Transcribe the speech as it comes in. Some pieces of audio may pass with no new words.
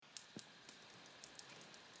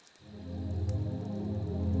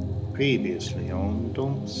Previously on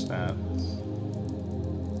Don't Stats.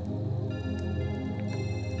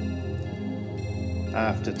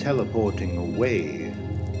 After teleporting away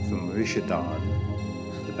from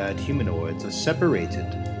Rishadan, the bad humanoids are separated.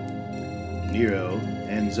 Nero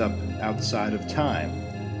ends up outside of time,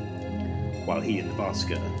 while he and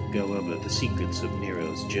Vasca go over the secrets of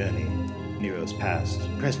Nero's journey, Nero's past,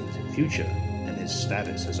 present, future, and his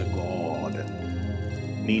status as a god.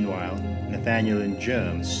 Meanwhile, Nathaniel and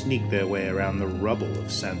Germ sneak their way around the rubble of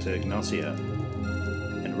Santa Ignacia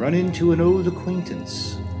and run into an old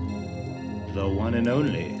acquaintance, the one and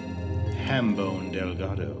only Hambone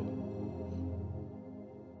Delgado.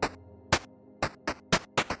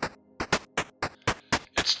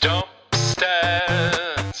 It's Dump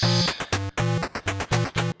Stats,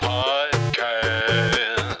 the podcast.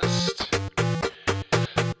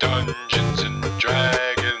 Dungeons and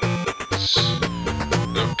Dragons.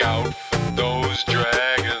 Look out for those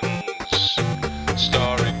dragons.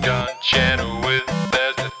 Starring John Chenoweth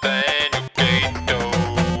as Nathaniel Gato.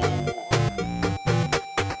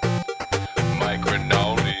 Mike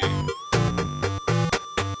Rinaldi.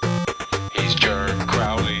 He's Jerk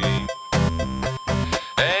Crowley.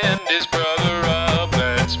 And his brother Rob,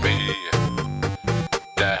 that's me.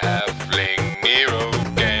 The halfling Nero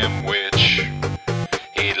Gamwich.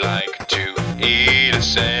 He'd like to eat a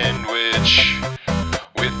sandwich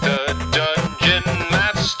with the dungeon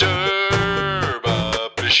master,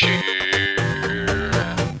 Bob Bashir.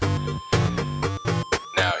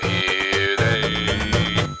 Now here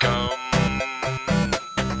they come,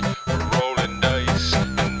 rolling dice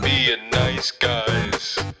and being nice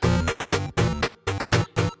guys.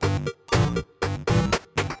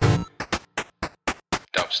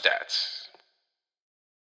 Dump Stats.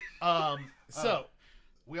 So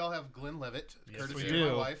We all have Glenn Levitt, courtesy we of do.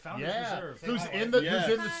 my wife. Founders yeah, Reserve. who's Thank in you. the Yeah.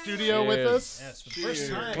 who's in the studio with us? Yes, the first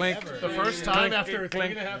time Clink. ever. The first time after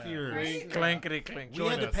Clink. 3.5 years. Clankety clink. We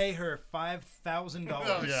had to us. pay her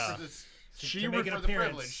 $5,000 Yeah. For this, She to make an for the appearance.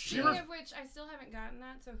 privilege. Speaking Yeah. of which, I still haven't gotten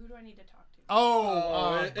that, so who do I need to talk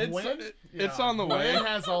to? Gwen? it's on the way. Gwen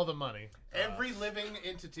has all the money. Every living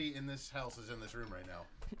entity in this house is in this room right now.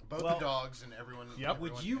 Both Well, the dogs and everyone. Yep.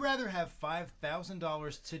 Would everyone- you rather have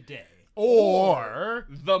 $5,000 today Or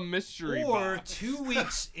The mystery or box. 2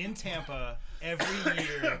 weeks in Tampa every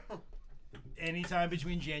year, anytime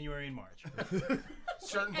between January and March?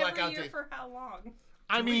 certain Every blackout year date? for how long?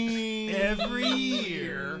 I mean Every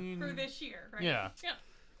year. For this year, right? Yeah. Yeah.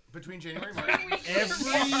 Between January and March.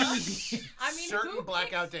 Every I mean, Certain who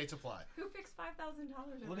blackout picks, dates apply. Who picks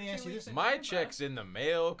 $5,000? Let me ask you this. My check's in the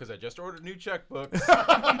mail because I just ordered new checkbooks.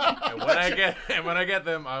 and when I get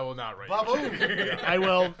them, I will not write. Baboom. I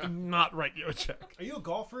will not write you a check. Are you a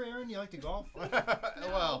golfer, Aaron? You like to golf? Well,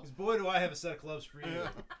 'Cause boy, do I have a set of clubs for you.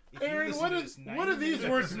 If you Aaron, listen what to do this what do 90 these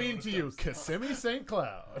minute words episode mean of to you? Dump Stats. Kissimmee St.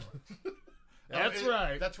 Cloud. That's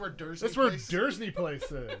right. That's where Dursley. That's where Place- Dursney Place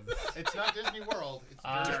is. It's not Disney World. It's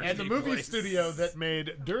Dursley. And the movie Place. studio that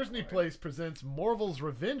made Dursney Place presents Marvel's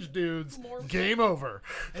Revenge Dudes. Marvel. Game over.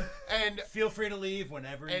 and Feel free to leave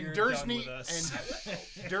whenever and you're Dursney done with us.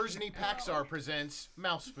 and Dursney Paxar presents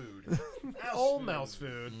Mouse Food. All mouse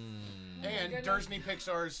food. And goodness. Dursney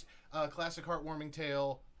Pixar's classic heartwarming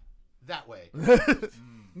tale, That Way,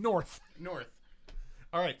 North. North.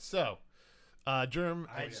 All right, so Germ.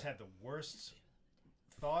 I just had the worst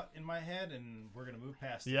thought in my head, and we're gonna move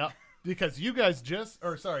past it. Yeah, because you guys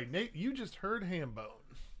Nate, you just heard Hambone.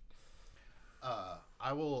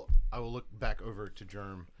 I will look back over to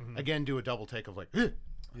Germ again. Do a double take of like,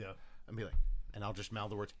 yeah, and be like, and I'll just mouth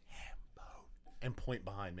the words Hambo and point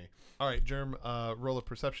behind me. All right, Germ, roll a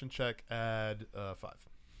perception check. Add 5.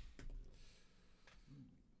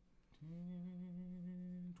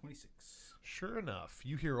 26. Sure enough,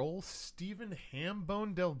 you hear old Stephen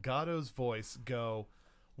Hambone Delgado's voice go,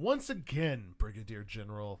 "Once again, Brigadier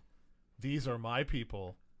General, these are my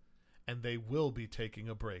people, and they will be taking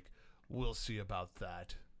a break. We'll see about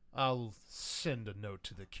that. I'll send a note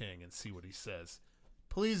to the king and see what he says.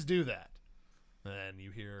 Please do that." And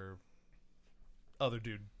you hear other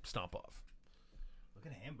dude stomp off. Look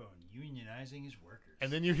at Hambone unionizing his workers.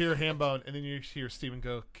 And then you hear Hambone, and then you hear Stephen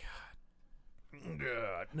go,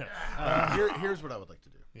 God, no. Here's what I would like to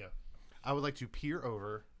do. Yeah. I would like to peer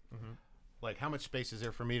over. Like, how much space is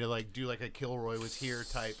there for me to like do like a Kilroy was here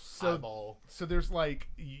type eyeball? So there's like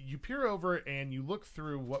you peer over and you look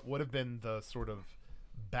through what would have been the sort of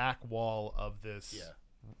back wall of this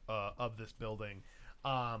building,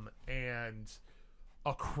 and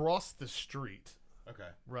across the street, Okay.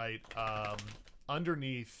 right,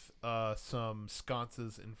 underneath some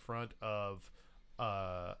sconces in front of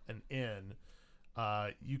an inn,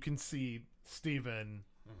 you can see Stephen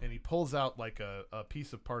and he pulls out like a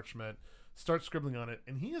piece of parchment, starts scribbling on it,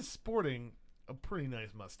 and he is sporting a pretty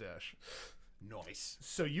nice mustache. Nice.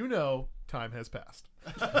 So you know time has passed.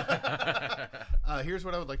 Here's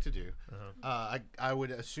what I would like to do. I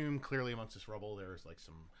would assume clearly amongst this rubble there's like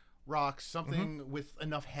some rocks, something with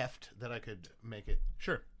enough heft that I could make it.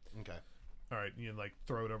 Sure. Okay. All right, you like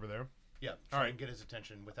throw it over there. Yeah. Try and get his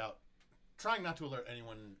attention without trying not to alert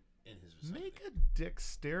anyone in his vicinity. Make a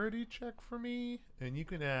dexterity check for me, and you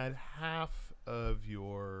can add half of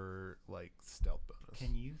your like stealth bonus.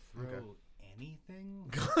 Can you throw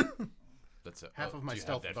anything? That's half of my do you have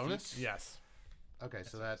stealth that bonus? feat? Yes. Okay,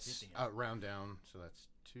 so that's round down. So that's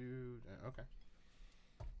 2. Okay.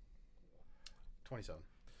 27.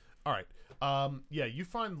 All right. Yeah, you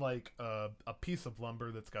find like a piece of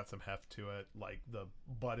lumber that's got some heft to it, like the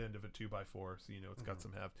butt end of a 2x4, so you know it's got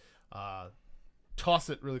some heft. Toss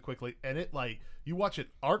it really quickly, and it like you watch it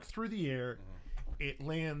arc through the air. It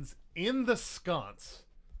lands in the sconce,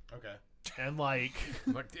 Okay. and like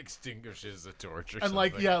Like extinguishes the torch or and something.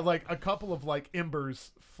 like yeah, like a couple of like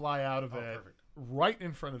embers fly out of it Perfect. right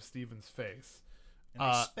in front of Steven's face.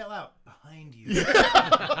 And they spell out behind you.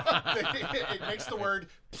 It makes the word.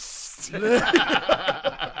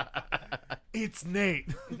 It's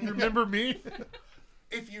Nate. Remember me?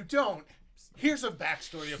 If you don't, here's a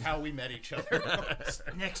backstory of how we met each other.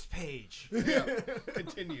 Next page. Yeah.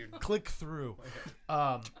 Continued. Click through.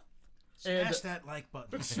 Smash that like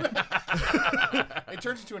button. It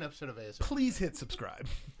turns into an episode of ASM. Please hit subscribe.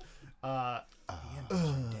 All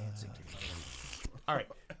right.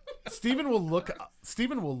 Steven will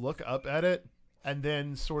look up at it and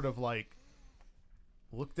then sort of like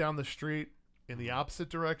look down the street in the opposite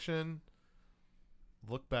direction,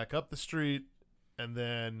 look back up the street, and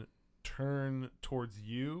then turn towards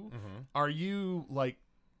you. Are you like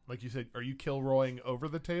you said, are you Kilroying over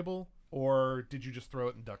the table, or did you just throw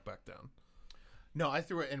it and duck back down? No, I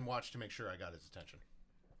threw it and watched to make sure I got his attention.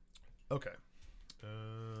 Okay.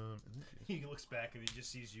 He looks back and he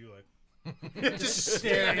just sees you like Just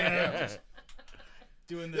staring at him. Just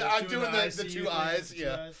doing the, Yeah, I'm doing doing the, the I see two you thing, eyes, the two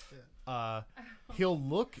yeah. eyes. He'll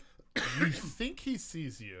look. You think he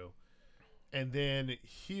sees you, and then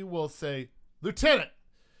he will say, "Lieutenant,"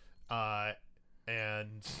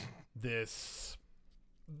 and this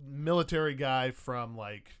military guy from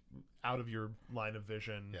like out of your line of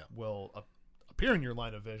vision will appear in your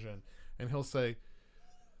line of vision, and he'll say,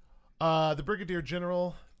 "The Brigadier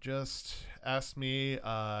General just asked me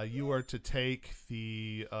you are to take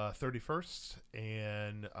the 31st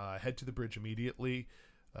and head to the bridge immediately."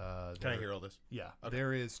 Can I hear all this? Yeah,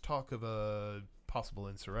 there is talk of a possible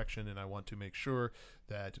insurrection, and I want to make sure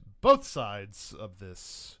that both sides of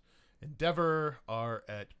this endeavor are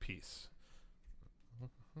at peace.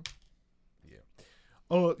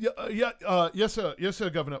 Yes, sir,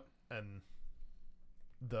 Governor. And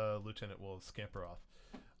the lieutenant will scamper off.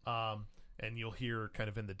 And you'll hear kind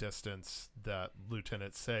of in the distance that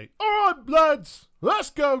lieutenant say, "All right, lads, let's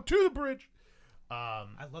go to the bridge." I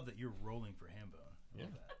love that you're rolling for Hambone. I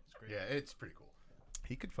love that. It's great. Yeah, it's pretty cool.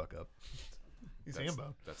 He could fuck up. He's that's,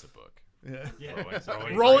 Hambone. that's a book. Yeah.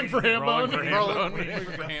 Rolling for Hambone. Waiting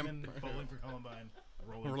for Huffman, bowling for Columbine.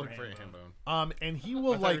 We're looking for a Hambone. And he I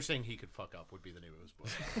will thought you were like, saying he could fuck up would be the name of his book.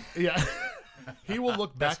 yeah, he will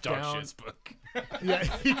look back That's dog down. shit's book. Yeah,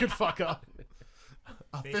 he could fuck up.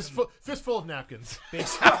 A Based fistful of napkins.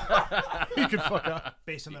 Based, He could fuck up.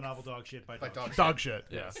 based on the novel Dog Shit by Dog Dog Shit. Dog shit.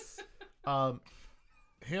 Yes.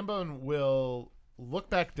 Hambone will look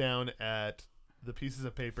back down at the pieces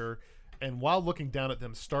of paper, and while looking down at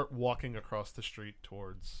them, start walking across the street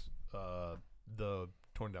towards the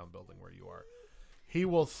torn down building where you are. He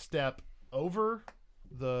will step over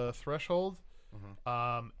the threshold,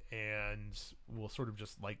 and will sort of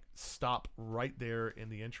just like stop right there in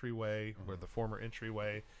the entryway where the former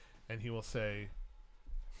entryway, and he will say,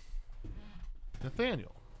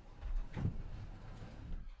 "Nathaniel."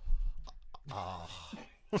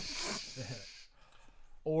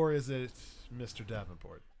 Or is it Mr.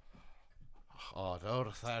 Davenport? Oh, no,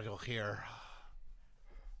 Nathaniel here.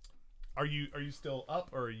 Are you still up,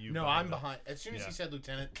 or are you? No, I'm behind. As soon as Yeah. he said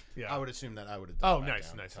lieutenant, Yeah. I would assume that I would have Oh, done nice,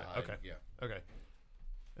 down nice. to hide. Okay, Yeah. okay.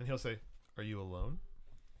 And he'll say, "Are you alone?"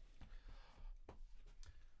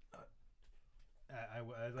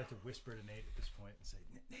 I'd like to whisper to Nate at this point and say,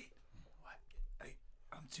 Nate, what?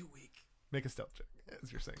 I'm too weak. Make a stealth check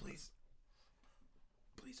as you're saying. Please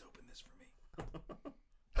open this for me.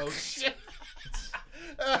 Oh, shit.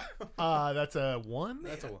 That's a 1.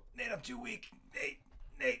 That's a Nate, I'm too weak.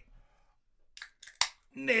 Nate.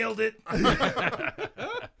 Nailed it.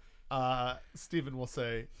 Stephen will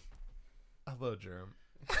say, "Hello, Jerem."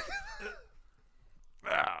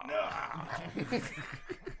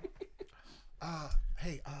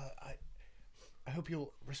 Hey, I hope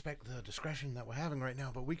you'll respect the discretion that we're having right now,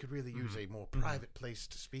 but we could really use a more private place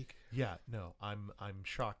to speak. Yeah, no, I'm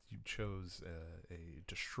shocked you chose a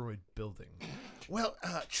destroyed building. Well,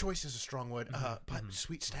 choice is a strong word, but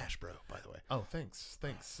sweet stash, bro, by the way. Oh, thanks.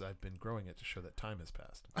 I've been growing it to show that time has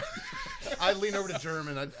passed. I lean over to Germ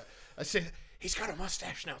and I say, he's got a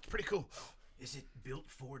mustache now. It's pretty cool. Is it built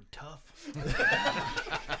Ford tough?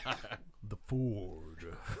 The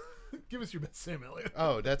Ford. Give us your best Sam Elliott.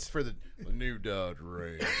 Oh, that's for the new Dodge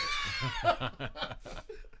Ram.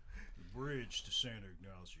 Bridge to Santa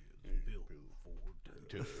Ignacio is built Ford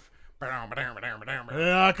tough.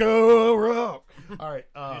 Echo Rock. All right.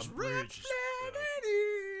 This bridge is,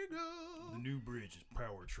 the new bridge is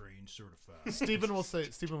powertrain certified. Stephen will say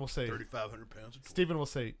 3,500 pounds of Stephen will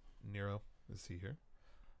say, Nero, is he here?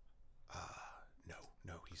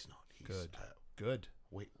 No, he's not. He's, Good. Good.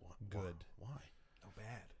 Wait, what? Good. Why? No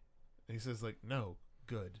bad. And he says like, no,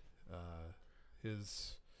 good.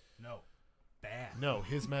 His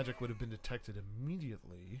magic would have been detected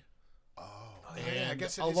immediately. Oh, And I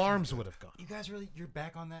guess it alarms would have gone. You guys you're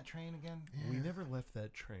back on that train again? We never left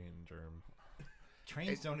that train, Germ.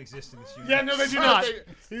 Trains don't exist in this universe. Yeah, no, they do not.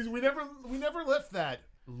 We never left that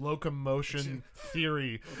locomotion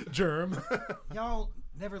theory, Germ. Y'all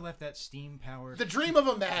never left that steam powered. The dream of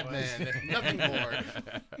a madman. Nothing more.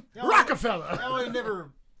 Rockefeller. Y'all ain't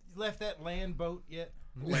never left that land boat yet.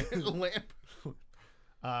 Lamp.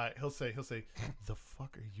 He'll say, the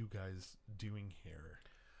fuck are you guys doing here?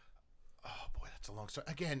 Oh boy, that's a long story.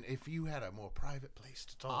 Again, if you had a more private place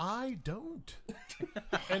to talk. I don't.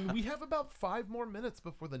 And we have about 5 more minutes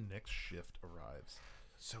before the next shift arrives.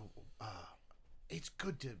 So, it's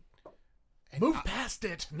good to Move past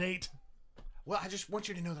it, Nate. Well, I just want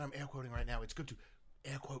you to know that I'm air quoting right now. It's good to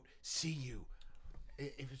air quote see you.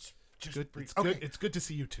 If it's just Good. brief. It's good. It's good to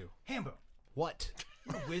see you too. Hambo, What?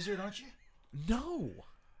 you're a wizard, aren't you? No,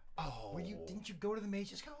 Oh, Didn't you go to the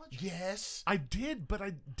Mages College? yes. I did, but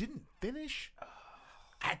I didn't finish.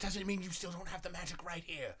 That doesn't mean you still don't have the magic right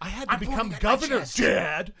here. I had to I'm become pointing at my governor, chest.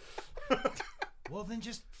 Dad. Well, then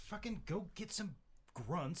just fucking go get some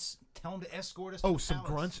grunts. Tell them to escort us. Oh, to the some palace.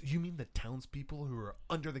 grunts? You mean the townspeople who are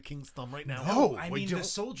under the king's thumb right now? No. I we mean the don't-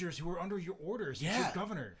 soldiers who are under your orders. Yeah. You're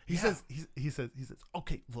governor. He says,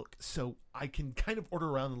 okay, look, so I can kind of order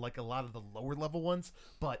around like a lot of the lower level ones,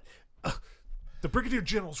 but the Brigadier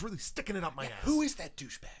General's really sticking it up my ass. Who is that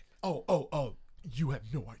douchebag? Oh, you have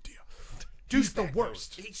no idea. He's the Douchebag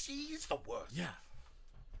worst. knows. He's the worst. Yeah.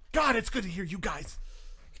 God, it's good to hear you guys.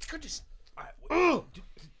 It's good to.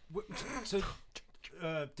 So,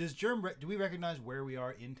 does Germ? Do we recognize where we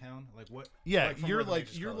are in town? Like what? Yeah, from you're where the like-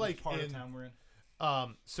 Mages you're College, like part in- of town we're in.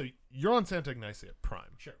 So you're on Santa Ignacia Prime.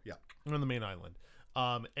 Sure. Yeah. You're on the main island.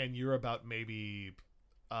 And you're about maybe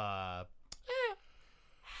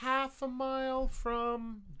half a mile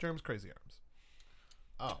from Germ's Crazy Arms.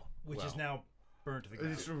 Oh, Which well. is now burnt to the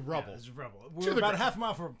ground. It's rubble. Yeah, it's rubble. We're about ground. a half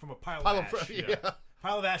mile from a pile Pile of of ash. fr- yeah.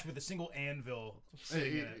 Pile of ash with a single anvil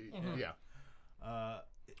sitting in it. Yeah.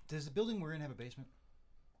 Does the building we're in have a basement?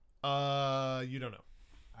 You don't know.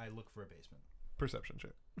 I look for a basement. Perception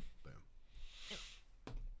check.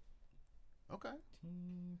 Okay.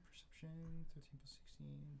 Perception, 13 plus 16,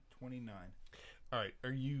 29. All right.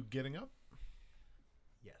 Are you getting up?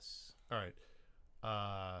 Yes. All right.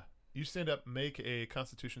 You stand up. Make a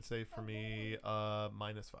Constitution save for me.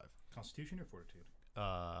 -5. Constitution or fortitude?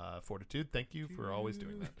 Fortitude. Thank you for always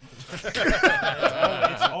doing that.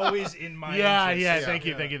 It's always in my interest. Thank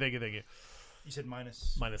you. You said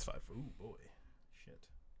minus. -5. Ooh, boy. Shit.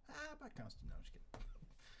 By Constitution. No, I'm just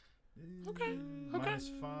kidding. Okay. Minus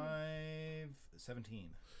 5,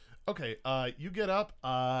 17. Okay. You get up.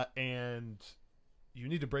 And you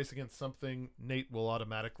need to brace against something. Nate will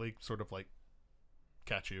automatically sort of like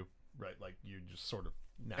catch you, right? Like you just sort of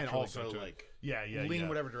naturally And also, go to like, it. Yeah. lean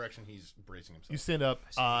whatever direction he's bracing himself. You stand up.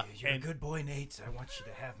 You're And a good boy, Nate. I want you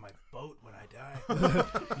to have my boat when I die.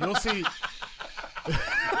 you'll see.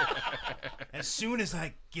 As soon as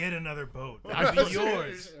I get another boat, it'll be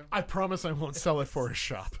yours. I promise I won't sell it for a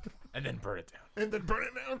shop. And then burn it down. And then burn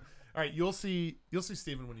it down. All right, you'll see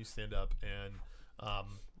Steven when you stand up, and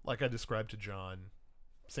like I described to John,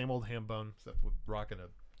 same old ham bone, except with rocking a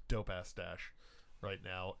dope ass stash right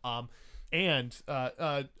now. And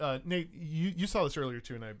Nate, you saw this earlier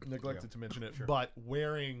too, and I neglected to mention it, but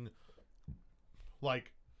wearing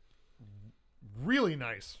like really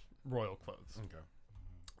nice royal clothes. Okay.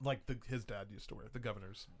 Like his dad used to wear, the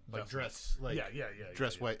governor's Like vestments. dress, like yeah,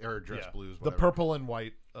 dress white or dress blues. the Whatever. purple and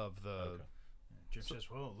white of the. Jim says,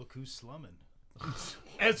 "Whoa, look who's slumming."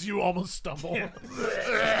 As you almost stumble. Had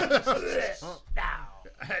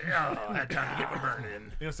time to get my burn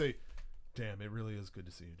in. He'll say, "Damn, it really is good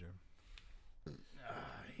to see you, Jerm."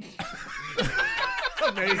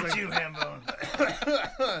 Amazing. You, Hambone.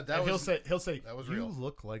 That was He'll say, that was "You real.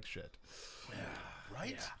 look like shit."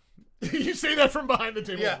 right. You say that from behind the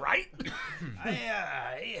table, Yeah. right?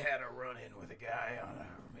 I had a run-in with a guy on an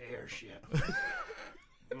airship.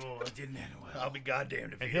 Oh, it didn't end well. I'll be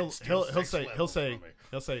goddamned if And he he'll didn't steal say 6 levels from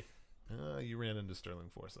me. "You ran into Sterling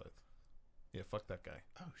Forsyth. Yeah, fuck that guy.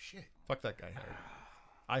 Oh shit. Fuck that guy hard.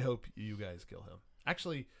 I hope you guys kill him.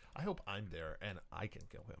 Actually, I hope I'm there and I can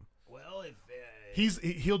kill him." Well, if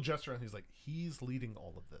He'll gesture and he's like, he's leading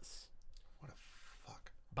all of this. What a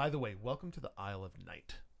fuck. By the way, welcome to the Isle of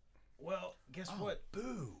Night. well, guess what?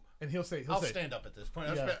 Boo. And he'll say, I'll stand up at this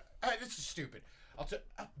point. Yeah. This is stupid.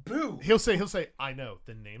 Boo. He'll say, I know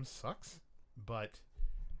the name sucks, but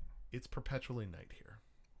it's perpetually night here.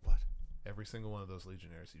 What? Every single one of those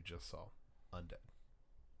legionnaires you just saw, undead.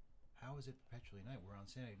 How is it perpetually night? We're on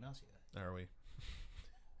Santa Ignacia. Are we?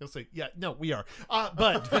 He'll say, yeah, no, we are.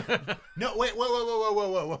 But No, wait,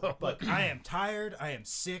 whoa. Look, I am tired. I am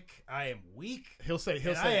sick. I am weak. he'll say,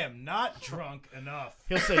 And I am not drunk enough.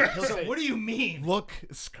 he'll say, So what do you mean? look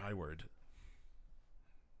skyward.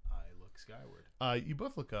 I look skyward. You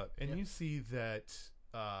both look up and you see that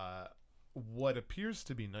what appears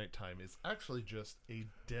to be nighttime is actually just a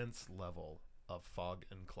dense level of fog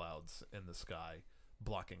and clouds in the sky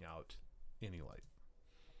blocking out any light.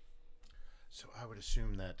 So I would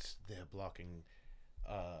assume that they're blocking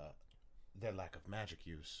their lack of magic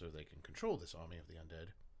use so they can control this army of the undead.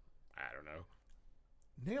 I don't know.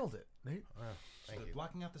 Nailed it, Nate. Wow, So thank they're you.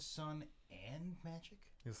 blocking out the sun and magic?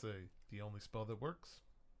 He'll say, the only spell that works,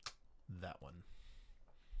 that one.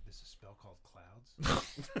 There's a spell called Clouds.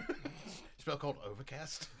 Spell called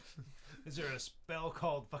Overcast. Is there a spell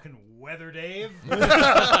called fucking Weather Dave? You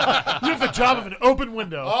have the job of an open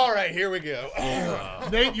window. All right, here we go.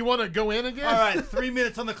 Nate, you want to go in again? All right, 3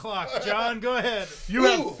 minutes on the clock. John, go ahead. You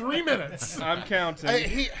have 3 minutes. I'm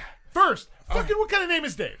counting. First, fucking what kind of name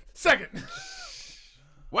is Dave? Second,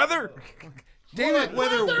 Weather. David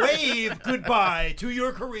Weather, wave goodbye to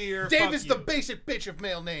your career. Dave Fuck is you. the basic bitch of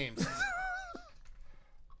male names.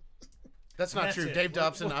 That's not That's true. it. Dave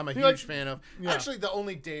Dobson, I'm a You're like- huge fan of. Yeah. Actually, the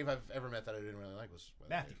only Dave I've ever met that I didn't really like was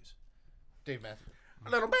Matthews. Dave Matthews. A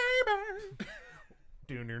little baby.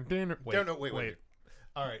 dinner. Wait.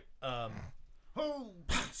 All right. Oh,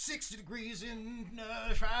 60 degrees in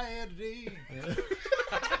Friday today.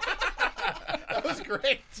 That was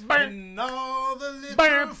great. And all the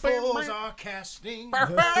little foes are casting.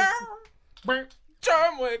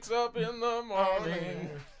 John wakes up in the morning.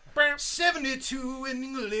 72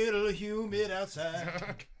 and a little humid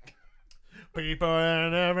outside. People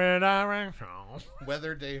in every direction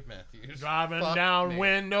Weather Dave Matthews. driving Fuck down me.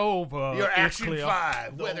 Wendover. Your It's action clear.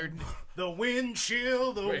 5. Weather. The wind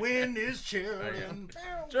chill, the wind is chilling.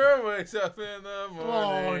 John wakes up in the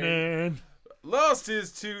morning. Morning. Lost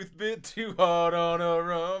his tooth, bit too hard on a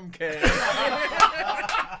rum can.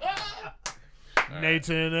 Nate's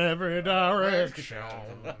in every direction.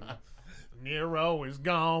 Nero is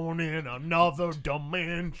gone in another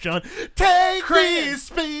dimension. Take these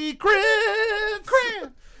secrets.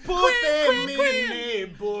 Put them in a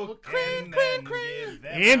book and then give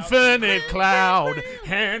them Infinite cloud,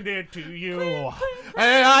 hand it to you.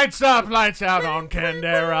 Hey, lights up, lights out on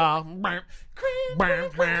Candera.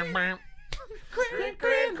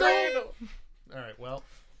 All right, well,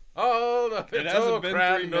 All the It hasn't been 3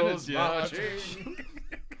 candles minutes yet. marching.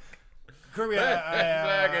 Kirby,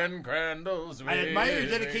 Flag and candles. I admire your waving.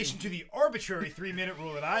 dedication to the arbitrary 3-minute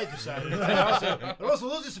rule that I decided. I'm also a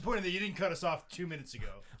little disappointed that you didn't cut us off 2 minutes ago.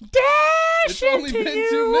 It's only been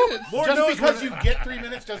 2 minutes. Lord Just knows because when- you get 3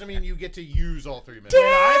 minutes doesn't mean you get to use all 3 minutes. when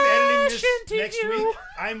I'm editing this next week,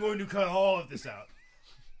 I'm going to cut all of this out.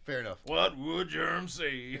 Fair enough. What would Germ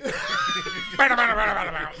say?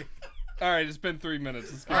 All right, it's been 3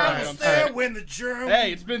 minutes. Let's get I back was on there track. when the germ.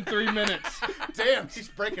 Hey, it's been 3 minutes. Damn, he's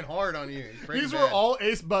breaking hard on you. He's breaking these were bad. all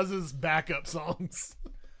Ace Buzz's backup songs.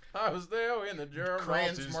 I was there when the germ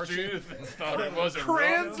Crayons lost his marching. tooth and thought it was a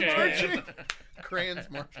Crayons rum can. marching. Crayons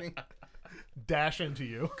marching. Dash into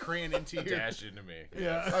you. Crayon into you. Dash into me.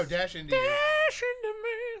 Yeah. Oh, dash into you. Dash into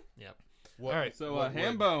me. Yep. What, All right. So, what would-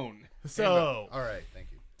 Hambone. So, All right, thank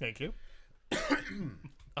you. thank you.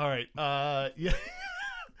 All right. Yeah.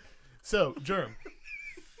 So, Germ,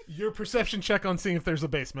 your perception check on seeing if there's a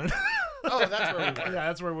basement. Oh, that's where we Yeah, were.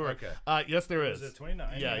 that's where we were. Okay. Yes, there is. Was it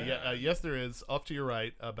 29? Yeah. Yes, there is. Off to your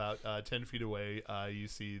right, about 10 feet away, you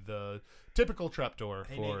see the typical trapdoor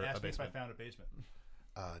Hey, for Nate, a ask me if I basement. found a basement.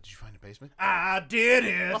 Did you find a basement? I did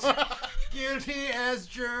it. Guilty as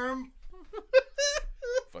germ.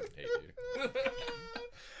 Fucking hate you.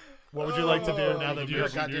 What would you like to do now that you're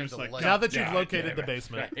you've goddamn just like, delight. now that you've located the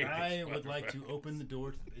basement? I would like to open the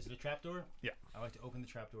door. Is it a trap door? Yeah. I like to open the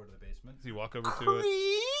trap door to the basement. So you walk over to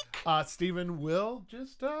it. Stephen will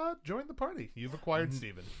just join the party. You've acquired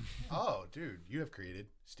Stephen. Oh, dude, you have created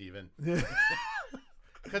Steven.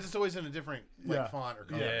 Because it's always in a different font or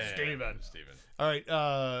color. Yeah. Steven. Steven. All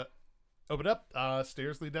right. Open up.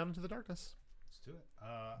 Stairs lead down into the darkness. Let's do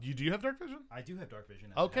it. Do you have dark vision? I do have dark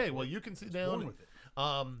vision. Okay. Well, you can see Born down. with it.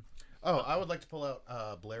 Oh, I would like to pull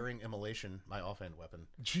out Blaring Immolation, my offhand weapon.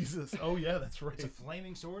 Jesus. Oh yeah, that's right. It's a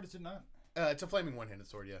flaming sword, is it not? It's a flaming one-handed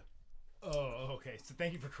sword, yeah. Oh, okay. So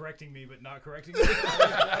thank you for correcting me, but not correcting me.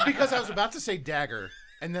 Because I was about to say dagger,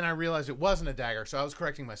 and then I realized it wasn't a dagger, so I was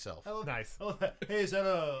correcting myself. Nice. Hey, is that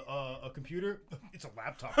a computer? It's a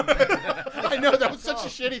laptop. I know, that was such a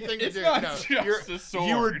shitty thing to It's do. not No, just a sword.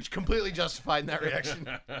 You were completely justified in that reaction.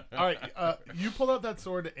 All right. You pull out that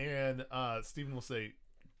sword, and Stephen will say,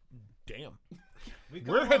 "Damn,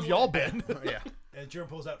 where have y'all been?" Yeah. And Jerome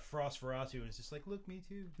pulls out Frost Ferratu, and it's just like, look, me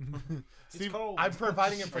too. It's Steve, cold. I'm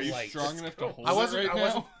providing it for Are you light. strong enough to hold I wasn't, it right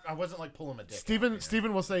now? I wasn't like pulling a dick.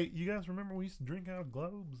 Stephen will say, "You guys remember we used to drink out of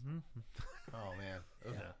globes?" Oh, man.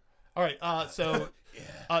 Yeah. All right. So, If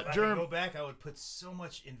I could Jerome. go back, I would put so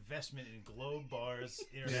much investment in Globe Bars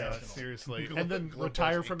Yeah, International. seriously. And then Globe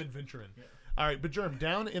retire Bars, from adventuring. All right, but Germ,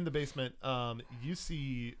 down in the basement, you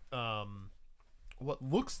see what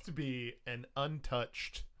looks to be an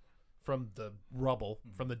untouched, from the rubble,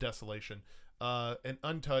 from the desolation, an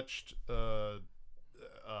untouched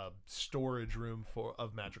storage room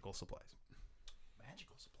of magical supplies.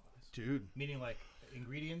 Magical supplies. Dude. Meaning like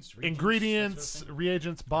ingredients? Ingredients,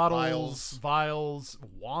 reagents, bottles, vials,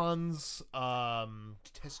 wands,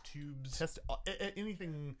 Test tubes.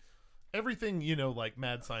 anything, everything, like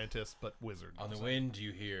mad scientist, but wizard. On the wind,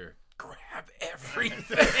 you hear, grab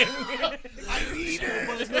everything. I need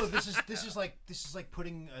it. No, this is like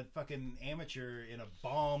putting a fucking amateur in a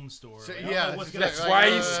bomb store. So, Like, I don't yeah, know what's that's gonna- Why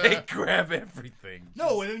you say grab everything?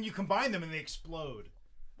 No, and then you combine them and they explode.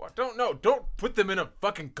 What? Don't put them in a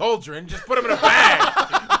fucking cauldron. Just put them in a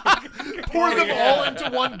bag. Pour them all into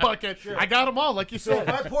one bucket. I got them all, like you So said.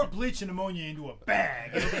 if I pour bleach and ammonia into a bag,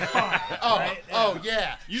 it'll be fine. right?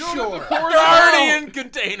 Yeah. You don't sure. have to pour They're them already out. in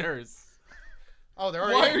containers. Oh, they're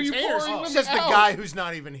Why already are you containers. pouring them Says the out? guy who's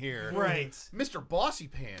not even here. Right. Mr. Bossy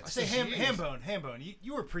Pants. Say Jeez. Hambone,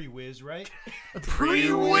 you were pre-whiz, right?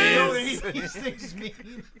 Pre-whiz. These things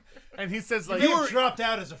mean. And he says, You like, may have dropped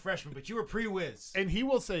out as a freshman, but you were pre-whiz. and he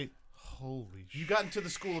will say, holy shit. You got into the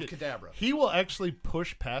school of Kadabra. He will actually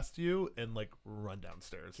push past you and, like, run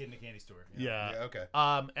downstairs. Kid in a candy store. Yeah. Yeah, okay.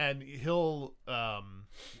 And he'll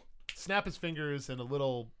snap his fingers and a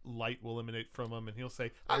little light will emanate from him and he'll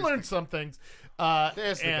say, I learned some things.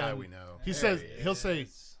 There's the guy and we know. He There says, he he'll say,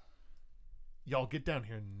 y'all get down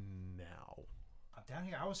here now. I'm down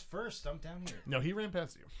here. I was first. I'm down here. No, he ran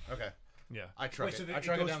past you. Okay. Yeah. I truck Wait, so it. I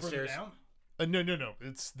truck it goes further downstairs. down? No.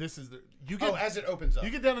 This is the you get Oh, as it opens up. you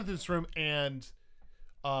get down into this room and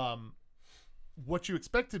what you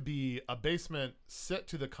expect to be a basement set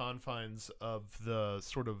to the confines of the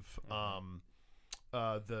sort of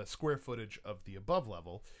the square footage of the above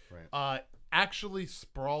level Right. actually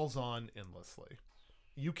sprawls on endlessly.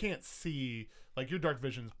 You can't see, like, your dark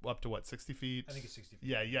vision's up to what, 60 feet? I think it's 60 feet.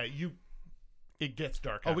 Yeah, it gets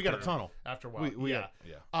dark. Oh, we got a after- tunnel. after a while. We yeah.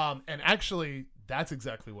 And actually, that's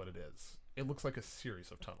exactly what it is. It looks like a series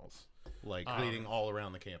of tunnels. Like leading all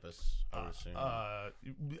around the campus, I would assume.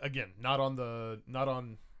 Again, not on the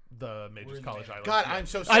We're Majors in College the- Island. God, Yeah. I'm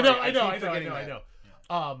so sorry. I know. keep forgetting that.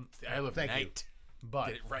 The Isle of Thank you. Night. But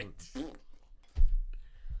Get it right.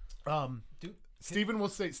 Dude, Stephen will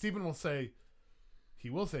say, he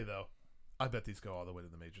will say though, I bet these go all the way to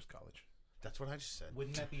the Majors College. That's what I just said.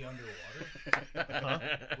 wouldn't that be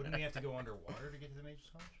underwater? Wouldn't we have to go underwater to get to the Majors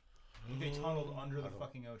College? What if they tunneled under the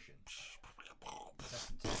fucking ocean?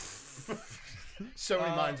 That's insane. So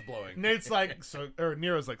many minds blowing. Nate's like,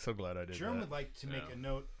 Nero's like, so glad I did Jerome that. would like to make a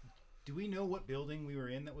note. Do we know what building we were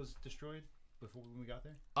in that was destroyed before when we got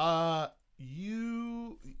there?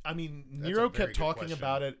 Nero a very kept good talking question.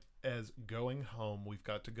 about it as going home. We've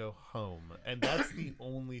got to go home, and that's the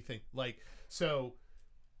only thing. Like, so,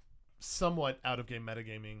 somewhat out of game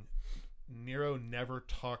metagaming, Nero never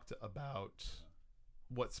talked about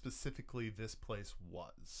what specifically this place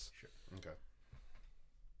was. Sure. Okay.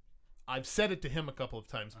 I've said it to him a couple of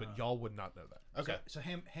times, but y'all would not know that. Okay. So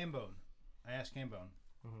Hambone, I asked Hambone.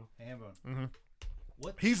 Hey Hambone,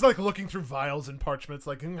 What? He's like looking through vials and parchments,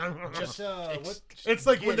 like Just what? it's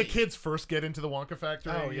like when the giddy. kids first get into the Wonka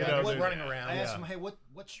factory. Oh, you yeah, know, he's they're- running around. I asked yeah. him, hey,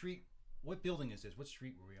 what street, what building is this? What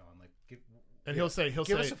street were we on? Like, and he'll say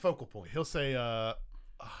Give us a focal point. he'll say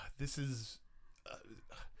this is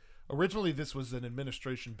originally this was an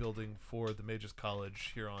administration building for the Magus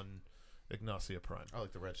College here on Ignacia Prime. I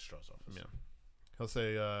like the registrar's office. Yeah. He'll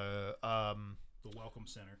say the Welcome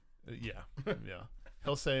Center. yeah. Yeah.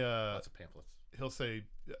 He'll say Lots of pamphlets. he'll say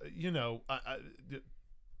you know,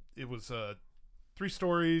 it was 3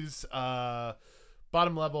 stories,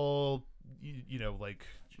 bottom level, you know, like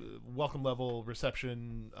welcome level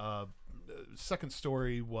reception. Second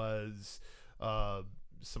story was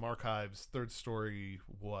some archives. Third story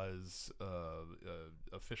was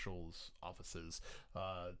officials' offices.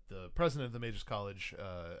 The president of the Magus College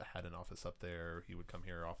had an office up there. He would come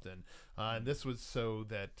here often, and this was so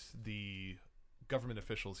that the government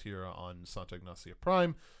officials here on Santa Ignacia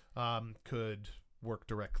Prime could work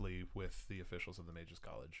directly with the officials of the Magus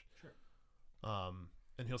College. Sure.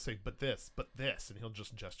 And he'll say, but this, and he'll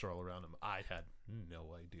just gesture all around him. I had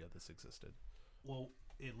no idea this existed. Well,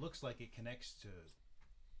 it looks like it connects to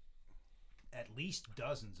at least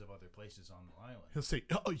dozens of other places on the island. He'll say,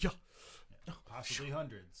 oh, yeah. Possibly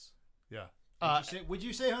hundreds. Yeah. Would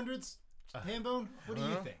you say hundreds? Hambone? What do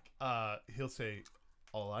you think? He'll say,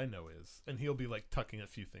 all I know is, and he'll be like tucking a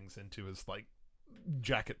few things into his like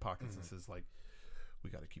jacket pockets and says like, we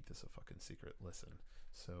got to keep this a fucking secret. Listen.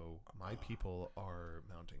 So my people are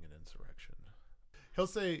mounting an insurrection. He'll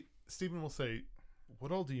say, Stephen will say,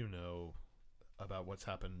 what all do you know about what's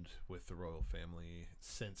happened with the royal family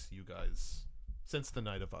since the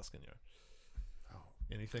night of Voskanyar? Oh,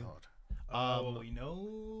 Anything? God. Well, we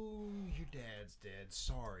know your dad's dead.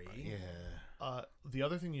 Sorry. Yeah. The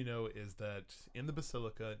other thing you know is that in the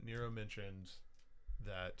Basilica, Nero mentioned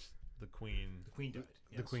that the queen... The queen died.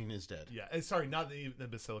 The yes. queen is dead. Yeah, sorry, not the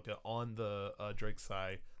Basilica. On the Drake's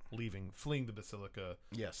Eye, fleeing the Basilica,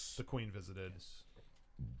 Yes. the queen visited. Yes.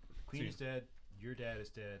 The queen See. is dead. Your dad is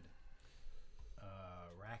dead.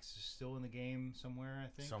 Rax is still in the game somewhere, I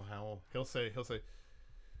think. Somehow. He'll say,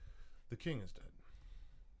 the king is dead.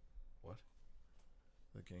 What?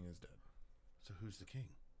 The king is dead. So who's the king?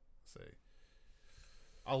 Say,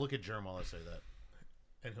 I'll look at Germ while I say that.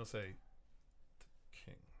 and he'll say,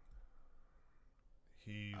 the king.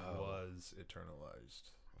 He was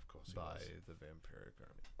eternalized Of course he by was. the vampiric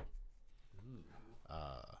army.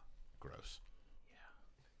 Gross.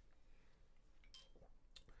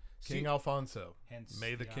 King Alfonso. Hence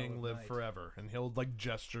May the the Isle king of live Night. forever, and he'll like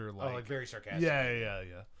gesture Oh, like very sarcastic. yeah.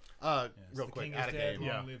 Yes, Real the quick, king out is of dead. game.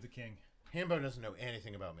 Long Yeah. live the king. Hambone doesn't know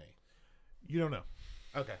anything about me. You don't know,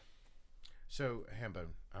 Okay. So, Hambone,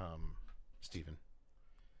 Stephen.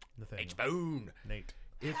 Nathaniel. Bone. Nate.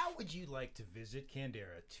 How would you like to visit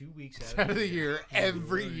Candera 2 weeks Out of the year,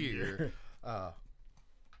 every year.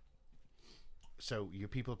 So, your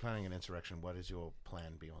people are planning an insurrection. What is your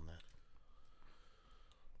plan beyond that?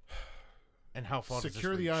 And how far does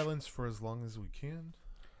Secure this the reach? islands for as long as we can.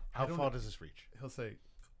 How don't far know. does this reach? He'll say,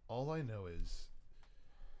 all I know is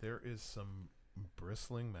there is some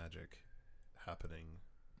bristling magic happening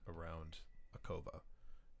around Akova.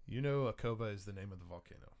 You know Akova is the name of the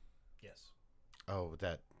volcano. Yes. Oh,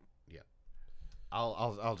 that. Yeah.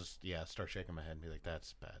 I'll just start shaking my head and be like,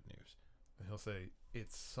 that's bad news. And he'll say,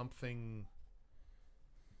 it's something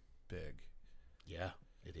big. Yeah,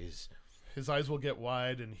 it is. His eyes will get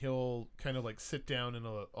wide, and he'll kind of like sit down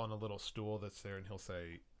on a little stool that's there, and he'll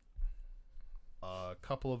say, a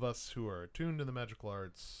couple of us who are attuned to the magical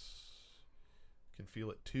arts can feel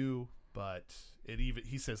it too, but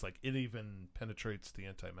he says like it even penetrates the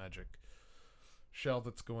anti-magic shell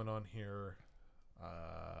that's going on here.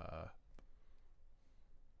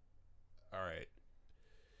 All right.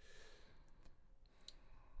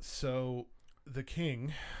 So the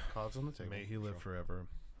king, Cards on the table. may he live Sure. forever,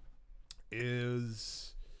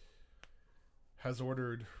 has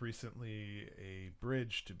ordered recently a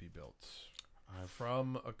bridge to be built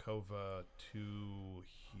from Akova to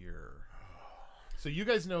here. So you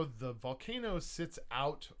guys know the volcano sits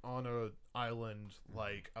out on a island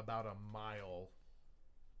like about a mile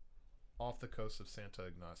off the coast of Santa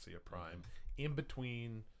Ignacia Prime, in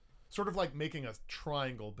between, sort of like making a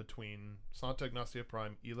triangle between Santa Ignacia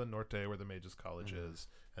Prime, Isla Norte, where the Magus College is,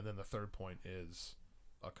 and then the third point is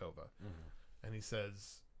Akova. And he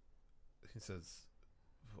says,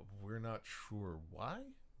 we're not sure why,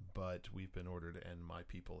 but we've been ordered, and my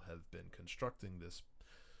people have been constructing this,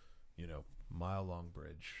 mile-long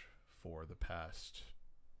bridge for the past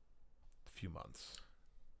few months.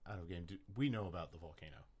 Out of game. We know about the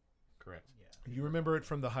volcano. Correct. Yeah. You remember it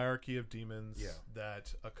from the hierarchy of demons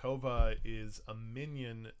that Akova is a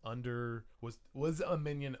minion under was a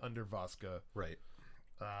minion under Vasca. Right.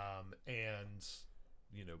 And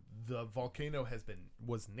you know, the volcano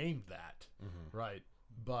was named that, right?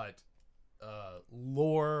 But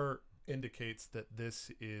lore indicates that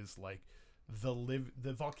this is like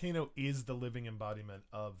the volcano is the living embodiment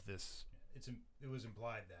of this. It was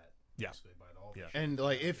implied that basically by all. Yeah. And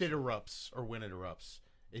like if it erupts or when it erupts,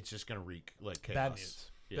 it's just gonna wreak like chaos. Bad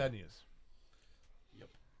news. Yeah. Bad news. Yep.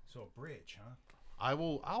 So a bridge, huh?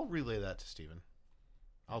 I'll relay that to Steven.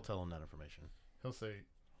 I'll tell him that information. He'll say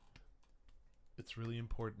it's really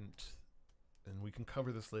important, and we can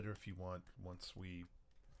cover this later if you want once we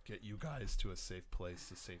get you guys to a safe place,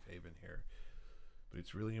 a safe haven here. But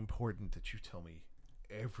it's really important that you tell me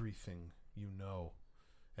everything you know,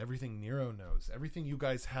 everything Nero knows, everything you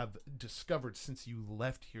guys have discovered since you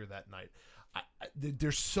left here that night.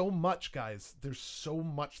 There's so much, guys. There's so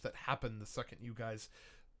much that happened the second you guys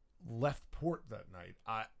left port that night.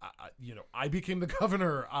 I became the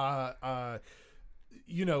governor.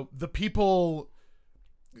 The people,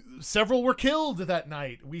 several were killed that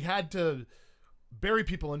night. We had to bury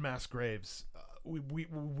people in mass graves.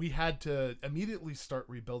 We had to immediately start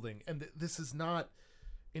rebuilding. And this is not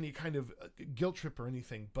any kind of guilt trip or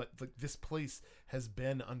anything, but this place has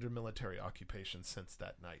been under military occupation since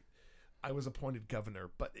that night. I was appointed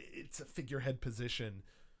governor, but it's a figurehead position.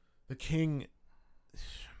 The king,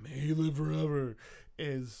 may he live forever,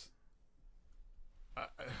 is...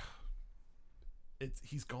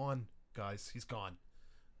 he's gone, guys. He's gone.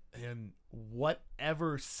 And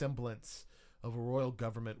whatever semblance of a royal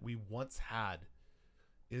government we once had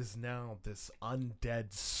is now this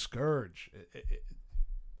undead scourge.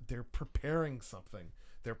 They're preparing something.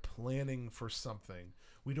 They're planning for something.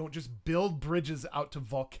 We don't just build bridges out to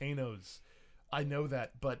volcanoes. I know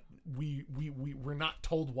that, but we're not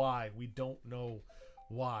told why. We don't know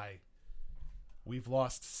why. We've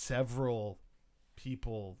lost several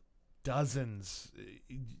people, dozens.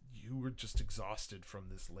 You were just exhausted from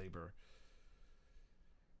this labor.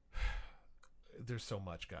 There's so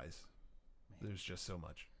much, guys. There's just so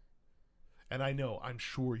much. And I'm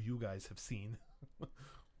sure you guys have seen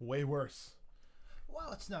way worse.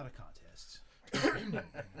 Well, it's not a contest.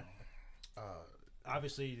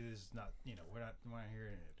 Obviously, it is not. We're not here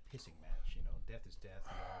in a pissing match. Death is death.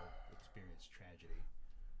 We all experience tragedy.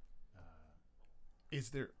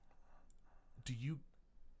 Do you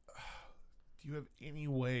have any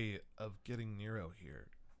way of getting Nero here?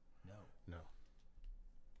 No.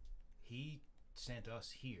 He sent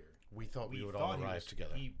us here. We thought we would all arrive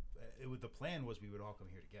together. The plan was we would all come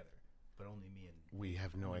here together, but only me and. We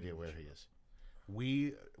have no idea where he is.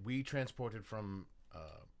 We transported from.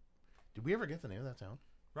 Did we ever get the name of that town?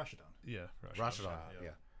 Rashadon. Yeah, Rashadon.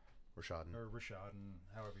 Yeah. Rashadon. Or Rashadon,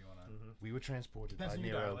 however you want to. We were transported Depends by on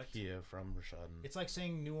your Nero dialect. here from Rashadon. It's like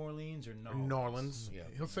saying New Orleans or New Orleans. Yeah.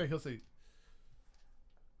 He'll say the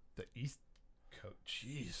East Coast.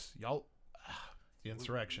 Jeez, y'all. The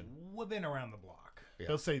insurrection. We've been around the block. Yeah.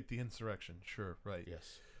 He'll say the insurrection. Sure, right.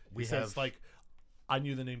 Yes. He says I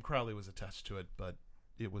knew the name Crowley was attached to it, but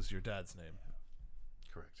it was your dad's name.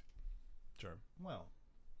 Correct. Sure. Well,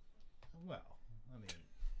 I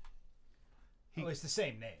mean, it's the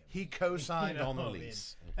same name. He co-signed on the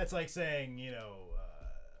lease. That's like saying,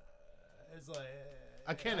 it's like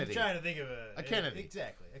a Kennedy. I'm trying to think of a Kennedy.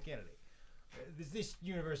 Exactly, a Kennedy. This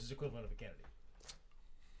universe's equivalent of a Kennedy.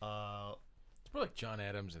 It's more like John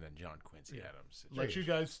Adams and then John Quincy Adams. Let you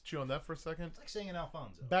guys chew on that for a second. It's like saying an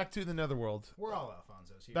Alfonso. Back to the Netherworld. We're all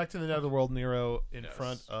Alfonsos here. Back to the Netherworld, Nero in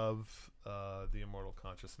front of the immortal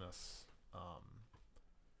consciousness.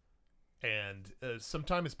 And some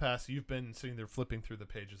time has passed. You've been sitting there flipping through the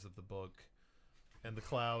pages of the book, and the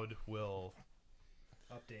cloud will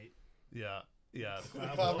update. Yeah. Yeah.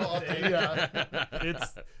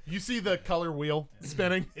 You see the color wheel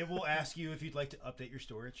spinning. It will ask you if you'd like to update your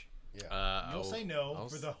storage. Yeah. You'll say no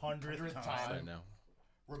for the 100th time. Say no.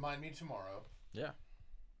 Remind me tomorrow. Yeah.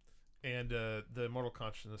 And the immortal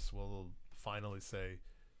consciousness will finally say,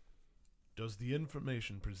 "Does the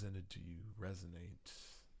information presented to you resonate,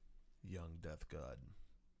 young death god?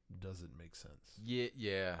 Does it make sense?"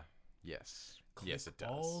 Yeah. Yes. Yes, it does.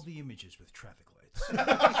 All the images with traffic lights.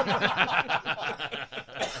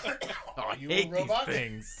 I you hate a robot? these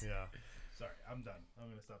things. Yeah. Sorry, I'm done. I'm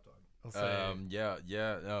gonna stop talking. I'll say, Yeah.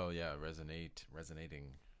 Oh, yeah.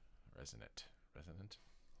 Resonating. Resonant.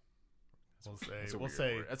 We'll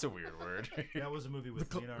say That's a weird word. That was a movie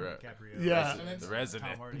with Leonardo DiCaprio. Yeah. The resonant.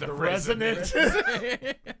 Tom Hardy. the resonant.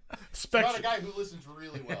 It's not a Spectre, guy who listens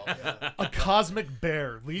really well. a cosmic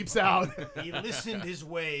bear leaps out. He listened his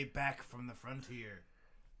way back from the frontier.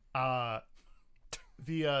 The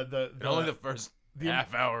And only the first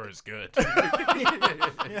half hour is good.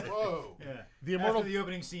 Whoa. Yeah. The immortal- After the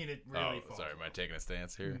opening scene, it really falls. Sorry, am I taking a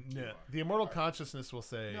stance here? yeah, the immortal consciousness will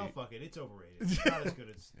say No, fuck it. It's overrated. It's not as good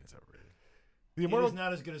as. It's overrated. the It immortal is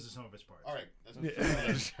not as good as the sum of its parts. All right. That's what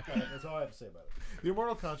Yeah. That's all I have to say about it. the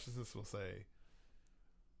immortal consciousness will say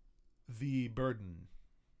the burden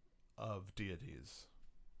of deities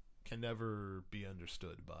can never be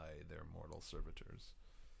understood by their mortal servitors.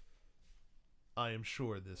 I am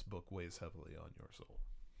sure this book weighs heavily on your soul.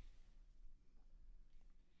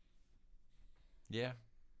 Yeah.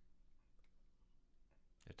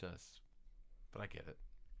 It does. But I get it.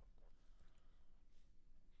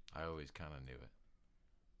 I always kind of knew it.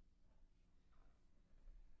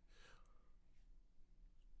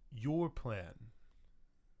 Your plan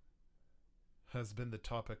has been the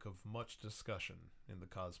topic of much discussion in the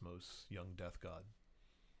cosmos, young death god.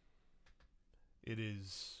 It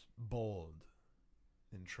is bold,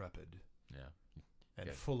 intrepid, Yeah. and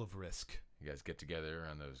Yeah. full of risk. You guys get together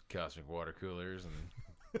on those cosmic water coolers and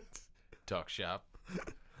talk shop.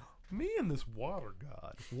 Me and this water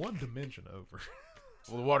god, one dimension over.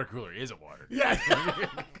 Well, the water cooler is a water. Yeah.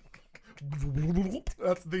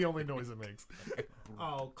 That's the only noise it makes.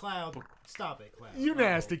 Oh, Cloud. Stop it, Cloud. You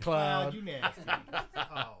nasty Oh, Cloud. you nasty.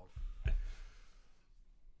 Oh.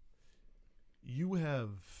 You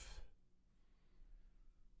have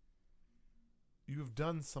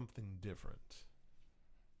done something different.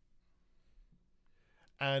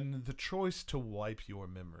 And the choice to wipe your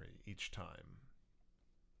memory each time,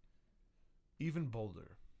 even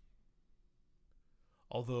bolder.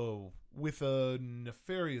 Although with a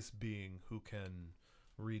nefarious being who can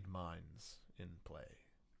read minds in play,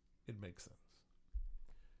 it makes sense.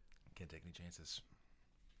 Can't take any chances.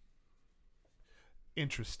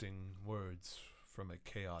 Interesting words from a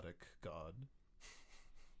chaotic god.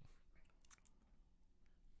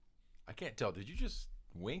 I can't tell. Did you just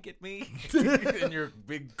wink at me in your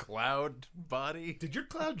big cloud body? Did your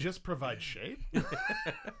cloud just provide shape?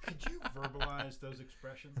 Could you verbalize those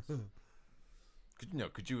expressions?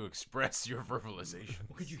 Could you express your verbalization?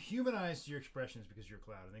 Well, could you humanize your expressions because you're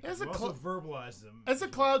Cloud? And then As could you a also verbalize them? As a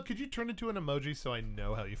cloud, could you turn into an emoji so I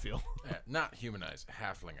know how you feel? Not humanized,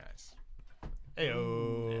 halfling eyes.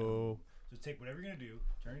 Ayo. So take whatever you're going to do,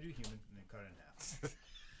 turn it into a human, and then cut it in half.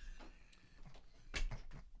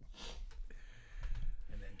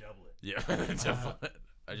 And then double it. Yeah, definitely.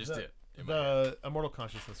 I just did. In my head. The immortal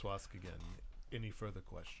consciousness will ask again. Any further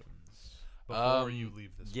questions before you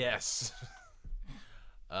leave this? Yes.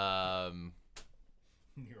 Nero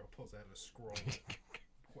pulls out a scroll of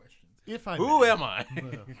questions. If I Who may. am I?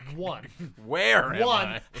 One. Where am One.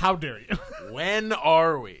 I? How dare you? When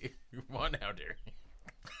are we? One, how dare you?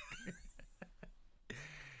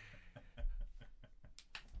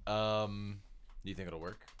 Do you think it'll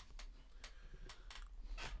work?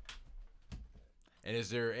 And is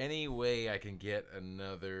there any way I can get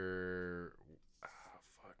another?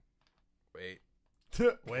 Fuck. Wait.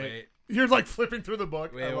 Wait. You're like flipping through the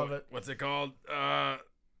book. Wait. I love it. What's it called? Can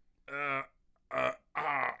I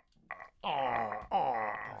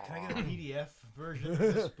get a PDF version of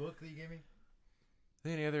this book that you gave me?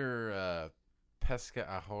 Any other pesca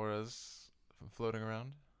ahoras floating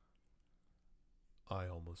around? I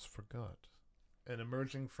almost forgot. And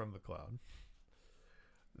emerging from the cloud,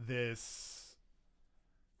 this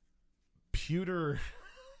pewter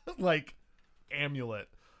like amulet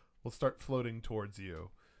will start floating towards you.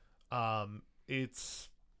 It's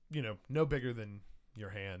no bigger than your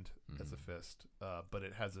hand as a fist, but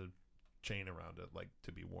it has a chain around it, like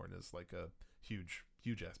to be worn as like a huge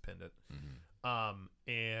ass pendant.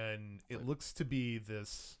 And it looks to be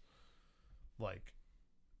this like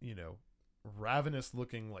ravenous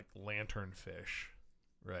looking like lantern fish,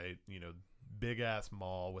 right? Big ass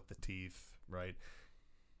maw with the teeth, right?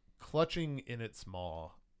 Clutching in its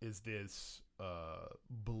maw is this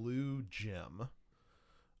blue gem.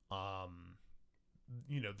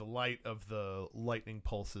 The light of the lightning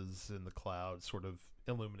pulses in the cloud sort of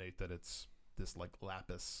illuminate that it's this like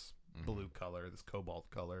lapis blue color, this cobalt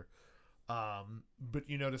color. But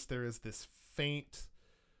you notice there is this faint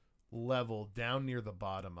level down near the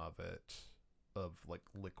bottom of it of like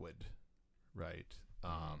liquid, right?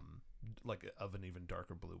 Like of an even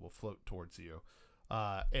darker blue will float towards you,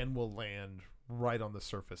 and will land right on the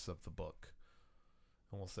surface of the book,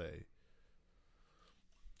 and will say,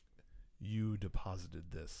 "You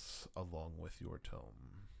deposited this along with your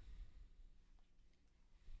tome.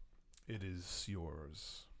 It is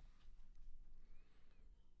yours.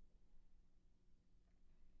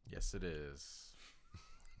 Yes, it is.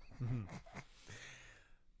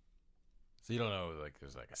 So you don't know, like,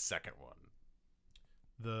 there's like a second one.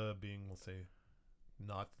 The being will say,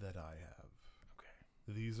 "Not that I have.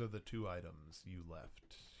 Okay. These are the 2 items you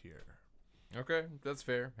left here." Okay, that's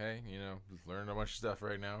fair. Hey, you know, we've learned a bunch of stuff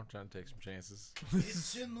right now. Trying to take some chances.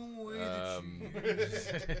 It's in the way that you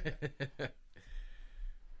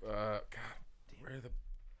God, where are the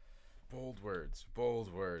bold words?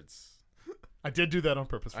 Bold words. I did do that on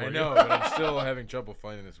purpose for you. I know, but I'm still having trouble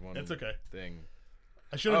finding this one. It's okay. Thing.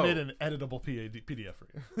 I should have Oh. made an editable PDF for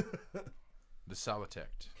you. The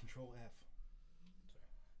Solitect. Control F.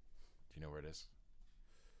 Do you know where it is?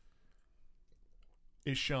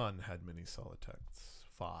 Ishan had many solitects,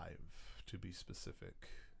 5 to be specific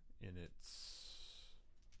in its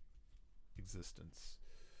existence.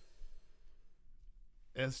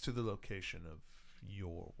 As to the location of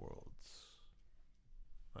your worlds,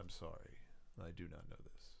 I'm sorry, I do not know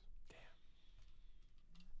this.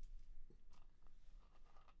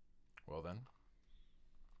 Well then,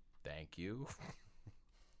 thank you.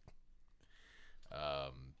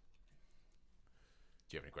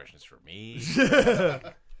 Do you have any questions for me?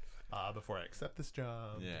 Before I accept this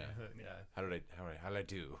job, Yeah. yeah. How did I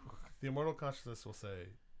do? The immortal consciousness will say,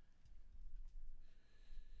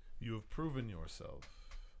 "You have proven yourself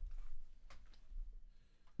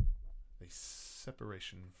a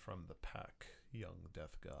separation from the pack, young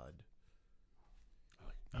death god.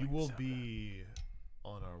 You will be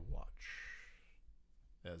on our watch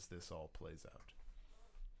as this all plays out."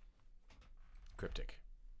 Cryptic.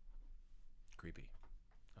 Creepy.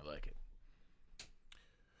 I like it.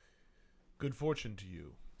 Good fortune to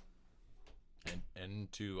you.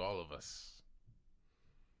 And to all of us.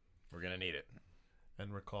 We're gonna need it.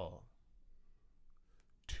 And recall,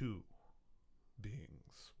 2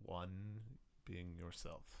 beings, one being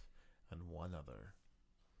yourself and one other,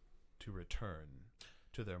 to return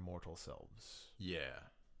to their mortal selves. Yeah.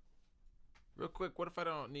 Real quick, what if I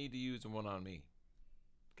don't need to use one on me?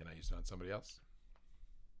 Can I use it on somebody else?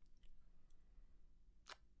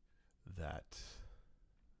 That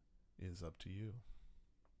is up to you.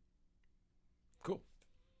 Cool.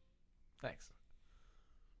 Thanks.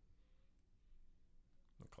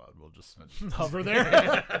 The cloud will just hover there.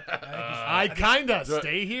 I kinda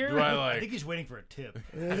stay here. Do I I like? think he's waiting for a tip.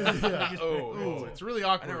 Oh, It's really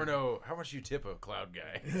I awkward. never know how much you tip a cloud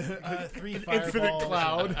guy. 3 An fireballs. infinite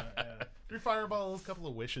cloud. Yeah. 3 fireballs, couple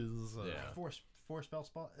of wishes. Yeah. Four spell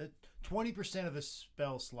spot. 20% of the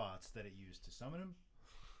spell slots that it used to summon him.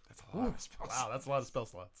 That's a lot of spells. Wow, that's a lot of spell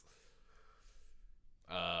slots.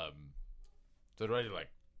 So do I like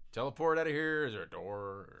teleport out of here? Is there a door?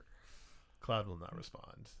 Or... Cloud will not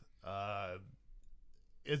respond.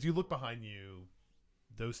 As you look behind you,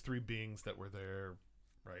 those 3 beings that were there,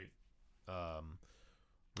 right?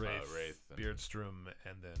 Wraith, and- Beardstrom,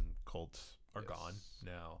 and then Colt are Yes. gone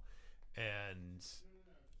now. And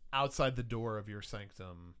outside the door of your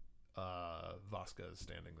sanctum, Vasca is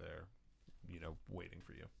standing there, waiting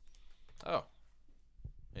for you. Oh.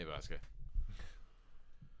 Hey, Vasca.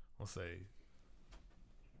 I'll say,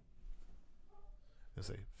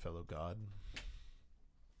 fellow god.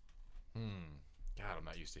 God, I'm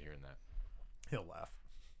not used to hearing that. He'll laugh.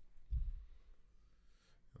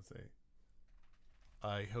 He'll say,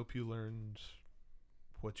 I hope you learned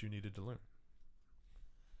what you needed to learn.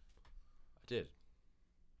 I did.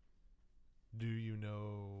 Do you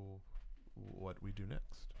know what we do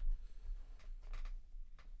next?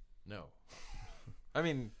 No. I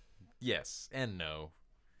mean, yes and no.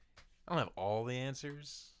 I don't have all the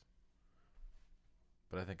answers,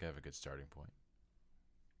 but I think I have a good starting point.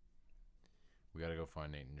 We gotta go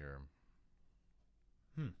find Nate and Jerem.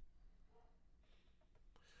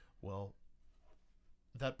 Well,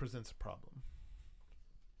 that presents a problem.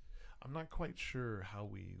 I'm not quite sure how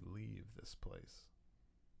we leave this place.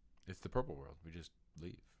 It's the purple world. We just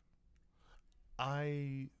leave.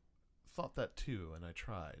 I thought that too, and I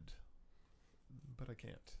tried. But I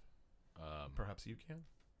can't. Perhaps you can?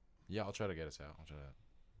 Yeah, I'll try to get us out. I'll try to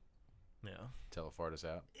Yeah. telefart us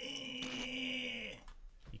out. You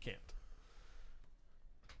can't.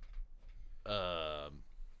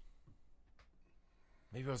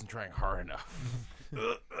 Maybe I wasn't trying hard enough.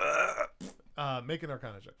 Make an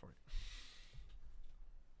Arcana check for me.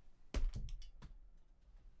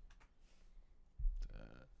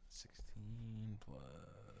 Uh, 16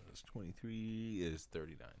 plus 23 is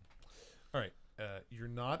 39. All right. You're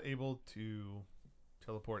not able to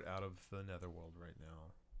teleport out of the netherworld right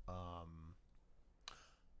now.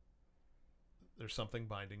 There's something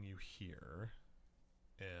binding you here,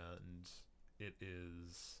 and it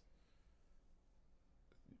is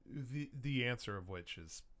the answer of which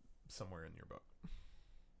is somewhere in your book.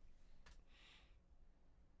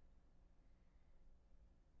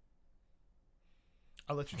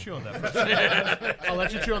 I'll let you chew on that. For a second. I'll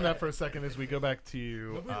let you chew on that for a second as we go back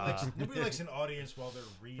to. Nobody likes an audience while they're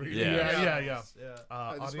reading. Yeah. This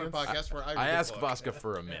is my Audience. podcast where I I read the asked book. Vaska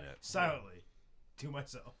for a minute. Silently, to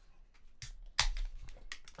myself.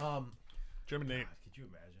 German Nate. God, could you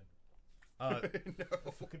imagine?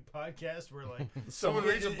 A fucking podcast where like Someone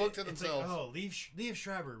reads a book to it's themselves. Like, oh, Liev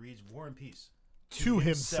Schreiber reads War and Peace To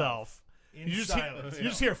himself. in You just, silence. you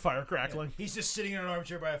just hear fire crackling. He's just sitting in an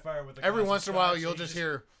armchair by a fire with a Every glass once of in a while, scotch, you'll and you just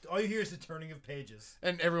hear, all you hear is the turning of pages.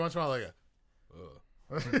 and every once in a while,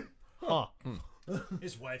 like, Huh.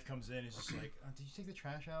 His wife comes in. He's just like, "Did you take the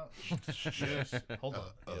trash out?" Hold on.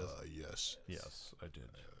 yes, Yes, I did.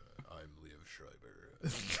 I'm Liev Schreiber.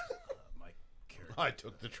 My character. I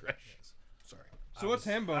took the trash. Sorry. So what's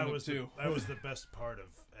Hambone up was to? That was the best part of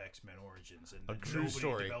X-Men Origins, and true nobody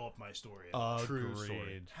story. developed my story. True story.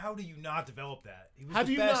 Agreed. How do you not develop that? He was How the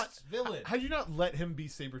do you best not villain. How do you not let him be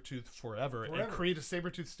Sabretooth forever and Forever. create a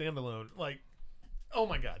Sabretooth standalone? Like, oh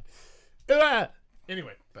my god. Ah!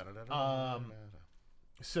 Anyway,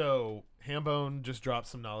 so Hambone just dropped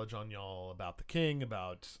some knowledge on y'all about the king,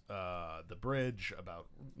 about the bridge, about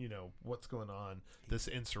what's going on, this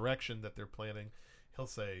insurrection that they're planning. He'll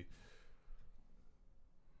say,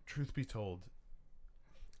 "Truth be told,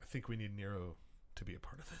 I think we need Nero to be a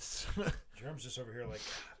part of this." Germ's just over here like,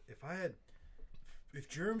 if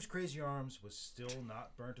Germ's crazy arms was still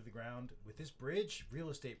not burnt to the ground with this bridge, real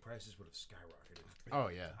estate prices would have skyrocketed. Oh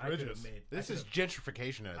yeah, I could have Bridges. made. this I is could've-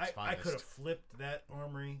 gentrification at its I finest. could have flipped that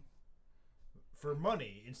armory for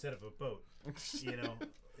money instead of a boat.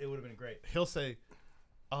 It would have been great. He'll say,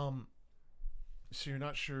 so you're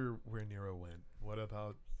not sure where Nero went. What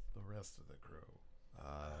about the rest of the crew?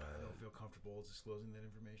 I don't feel comfortable disclosing that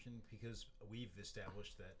information because we've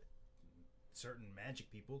established that certain magic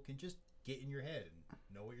people can just get in your head and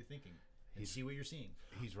know what you're thinking and see what you're seeing.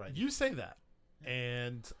 He's right. You say that,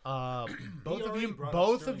 and both of already you, brought up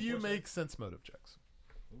both Sterling of you Forsyth. make sense motive checks.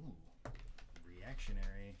 Ooh,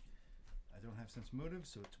 reactionary. I don't have sense motive,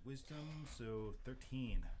 so it's wisdom. So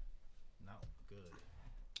 13, not good.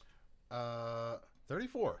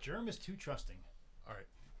 34. Germ is too trusting. All right.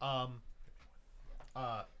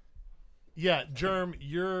 Yeah, Germ,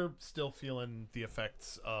 you're still feeling the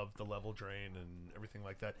effects of the level drain and everything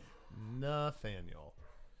like that. Nathaniel,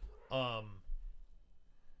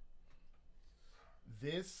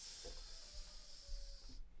 this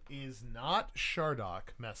is not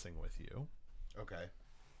Shardock messing with you. Okay.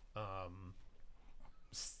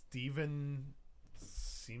 Steven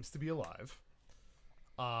seems to be alive.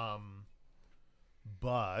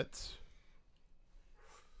 But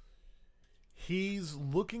he's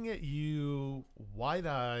looking at you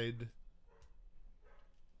wide-eyed,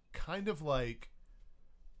 kind of like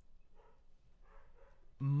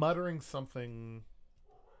muttering something,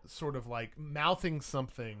 sort of like mouthing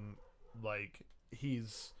something, like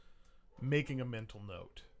he's making a mental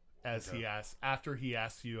note as he asks, after he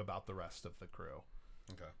asks you about the rest of the crew.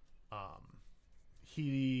 Okay.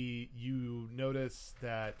 You notice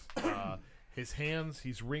that his hands,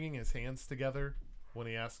 he's wringing his hands together when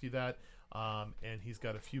he asks you that, and he's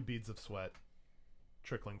got a few beads of sweat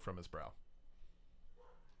trickling from his brow.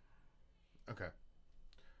 Okay.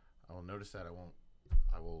 I will notice that.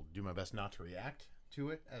 I will do my best not to react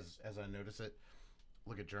to it as I notice it.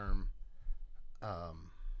 Look at Germ.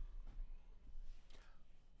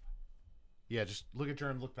 Yeah, just look at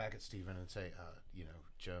Germ, look back at Steven and say,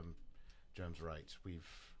 Germ's right. We've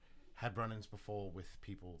had run-ins before with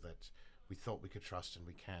people that we thought we could trust and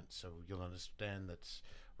we can't, so you'll understand that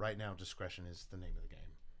right now discretion is the name of the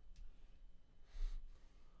game.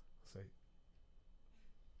 Say,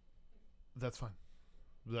 that's fine.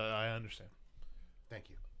 I understand. Thank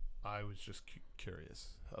you. I was just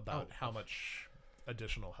curious about how much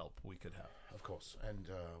additional help we could have. Of course. And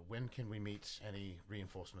when can we meet any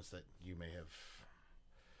reinforcements that you may have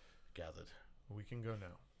gathered? We can go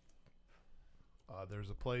now. There's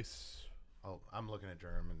a place. Oh, I'm looking at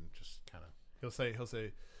Germ and just kind of. He'll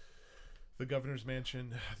say, the governor's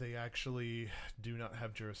mansion. They actually do not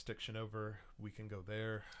have jurisdiction over. We can go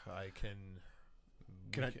there.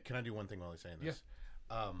 Can I do one thing while he's saying this?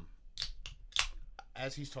 Yeah.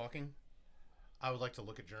 As he's talking, I would like to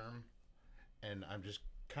look at Germ, and I'm just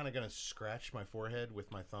kind of gonna scratch my forehead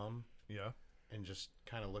with my thumb. Yeah. And just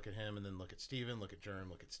kind of look at him, and then look at Steven, look at Germ,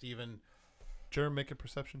 look at Steven. Germ, make a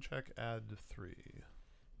perception check. Add 3.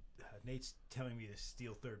 Nate's telling me to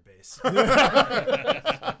steal third base.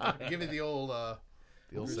 Give me the old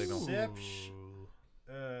signal. Perception.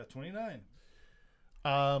 29.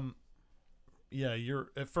 Yeah,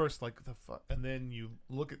 you're at first like the fuck, and then you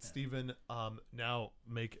look at Steven. Now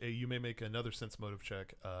you may make another sense motive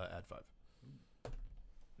check. Add 5.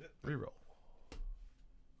 Reroll.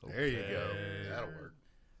 There you go. Okay. That'll work.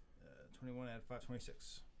 21 add 5,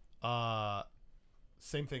 26.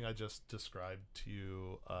 Same thing I just described to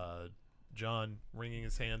you. John wringing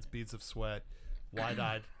his hands, beads of sweat,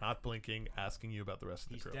 wide-eyed, not blinking, asking you about the rest of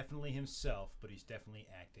the He's crew. definitely himself, but he's definitely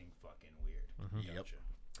acting fucking weird. Mhm. Gotcha.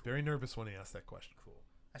 Very nervous when he asked that question. Cool.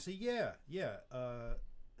 I say, yeah.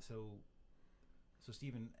 So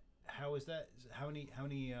Stephen, how is that? How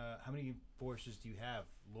many forces do you have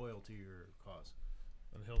loyal to your cause?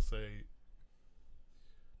 And he'll say,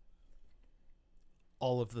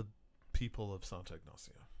 all of the people of Santa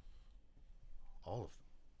Ignacia. All of them.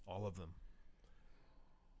 All of them.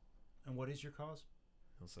 And what is your cause?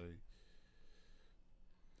 He'll say,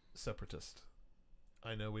 separatist.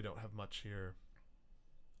 I know we don't have much here.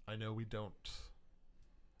 I know we don't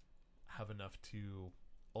have enough to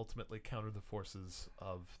ultimately counter the forces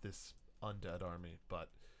of this undead army, but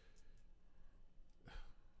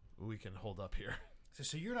we can hold up here.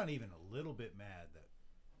 So you're not even a little bit mad that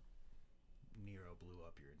Nero blew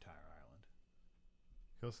up your entire island?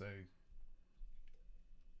 He'll say,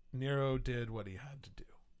 Nero did what he had to do.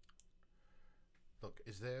 Look,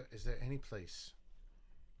 is there any place?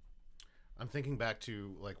 I'm thinking back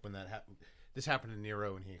to like when that happened. This happened to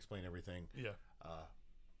Nero, and he explained everything. Yeah.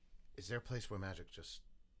 Is there a place where magic just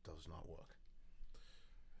does not work?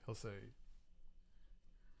 He'll say,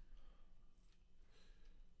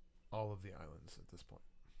 all of the islands at this point.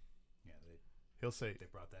 Yeah, He'll say, they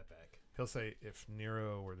brought that back. He'll say, if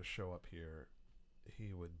Nero were to show up here,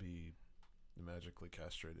 he would be magically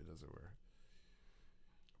castrated, as it were.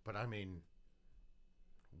 But I mean,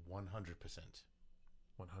 100%.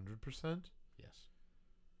 100%? Yes.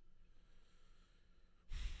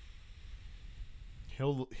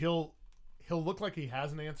 He'll look like he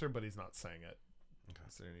has an answer, but he's not saying it. Okay.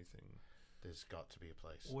 Is there anything? There's got to be a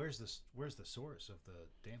place. Where's the source of the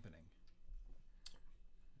dampening?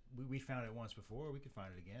 We found it once before. We could find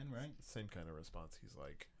it again, right? Same kind of response. He's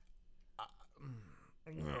like,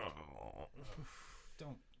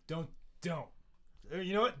 Don't.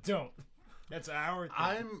 You know what? Don't. That's our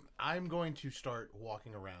thing. I'm going to start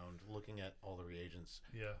walking around, looking at all the reagents.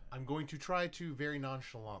 yeah. I'm going to try to very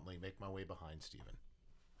nonchalantly make my way behind Steven.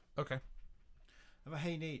 Okay.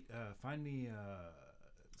 Hey Nate, find me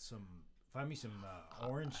some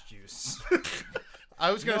orange juice.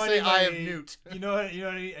 I was going to You say know I have anybody- Newt. You know I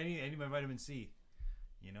need my vitamin C.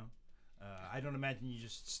 You know, I don't imagine you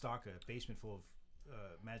just stock a basement full of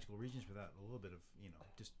magical regions without a little bit of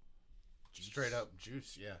just juice. Straight up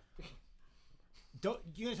juice, yeah. Don't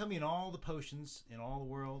you gonna tell me in all the potions in all the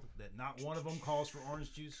world that not one of them calls for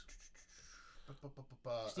orange juice?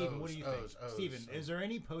 Steven, what do you think? Steven, is there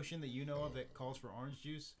any potion that you know of that calls for orange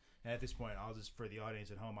juice? And at this point, I'll just, for the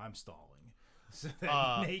audience at home, I'm stalling so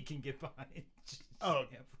that Nate can get behind. Oh,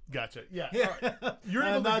 gotcha. Yeah. Yeah. All right. You're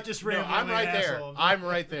I'm able to not just rambling. I'm like right an there. asshole. I'm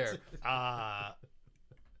right there.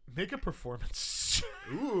 Make a performance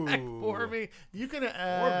Ooh. check for me. You can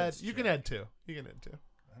add. You can add 2. You can add 2.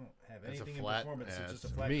 I don't have That's a anything in flat- performance. yeah, It's just a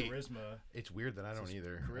it's flat me. charisma. It's weird that I don't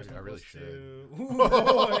either. Charisma I really plus should. 2. Ooh,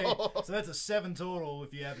 boy. So that's a 7 total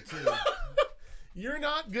if you have a 2. You're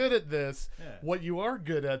not good at this. Yeah. What you are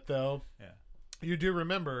good at, though, Yeah. you do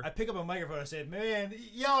remember. I pick up a microphone and I said, "Man,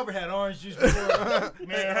 y'all ever had orange juice before?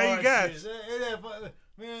 Man, How you orange guys? juice. Ain't that fun?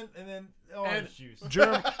 Man, and then orange juice.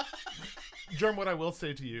 Germ, what I will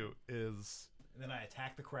say to you is, And then I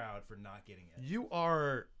attack the crowd for not getting it.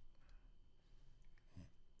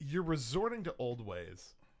 you're resorting to old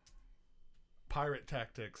ways, pirate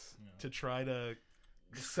tactics, to try to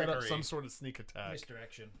set up Trickery. some sort of sneak attack.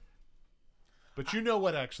 Misdirection. But you know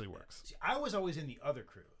what actually works. See, I was always in the other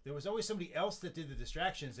crew. There was always somebody else that did the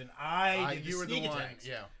distractions, and I did the You were the sneak one. attacks.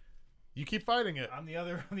 Yeah. You keep fighting it. I'm on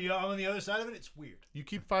the other side of it. It's weird. You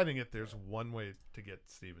keep fighting it. There's one way to get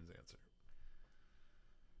Steven's answer.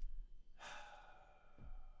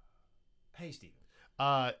 Hey, Steven.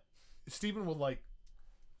 Steven will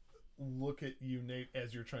look at you, Nate,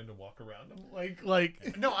 as you're trying to walk around him.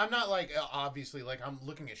 Like No, I'm not obviously I'm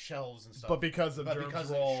looking at shelves and stuff. but because of But Germ's because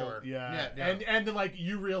of- role, sure. yeah. Yeah. And then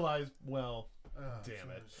you realize, well, damn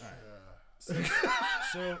it.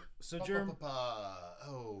 So Germ,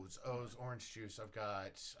 O's orange juice. I've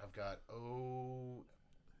got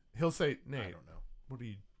He'll say, Nate, I don't know. what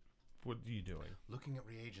are you doing? Looking at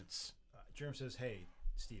reagents. Germ says, "Hey,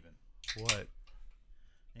 Steven." What?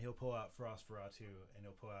 And he'll pull out Frostferatu, and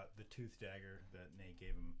he'll pull out the tooth dagger that Nate gave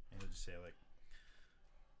him, and he'll just say,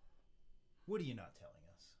 "What are you not telling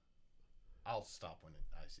us?" I'll stop when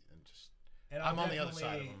I see them. And I'm on the other side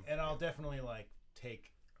of definitely- him. And I'll definitely like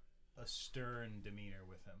take a stern demeanor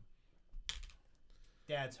with him.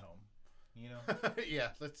 Dad's home, you know. Yeah,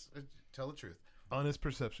 let's tell the truth. On his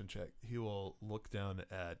perception check, he will look down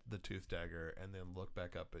at the tooth dagger and then look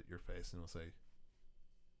back up at your face and will say,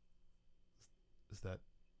 "Is that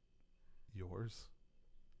yours?"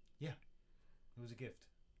 Yeah, it was a gift.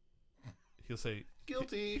 He'll say,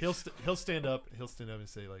 Guilty. He'll stand up. He'll stand up and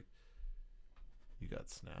say, like, "You got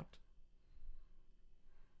snapped?"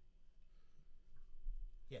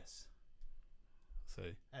 Yes.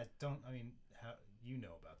 Say, I mean, how you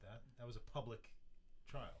know about that? That was a public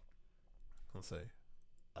trial. he'll say,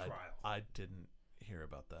 Trial. I didn't hear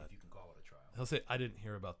about that. If you can call it a trial. He'll say, "I didn't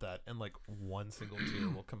hear about that," and like one single tear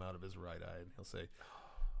will come out of his right eye, and he'll say,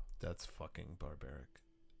 "That's fucking barbaric."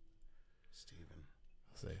 Steven.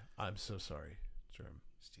 He'll say, "I'm so sorry, Germ."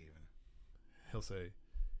 Steven. He'll say,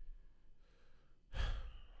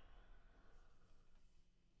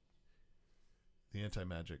 "The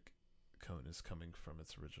anti-magic cone is coming from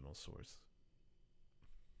its original source.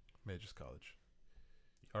 Mages College.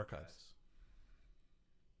 Archives."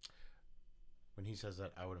 When he says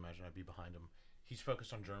that, I would imagine I'd be behind him. He's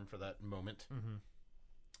focused on Germ for that moment. Mm-hmm.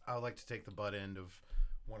 I would like to take the butt end of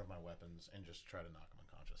one of my weapons and just try to knock him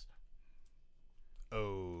unconscious.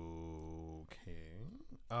 Okay.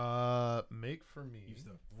 Make for me. Use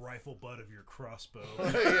the rifle butt of your crossbow.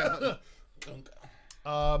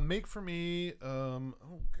 Yeah. Make for me. Oh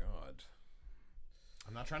God.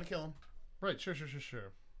 I'm not trying to kill him. Right. Sure.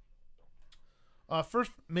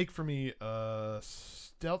 First, make for me a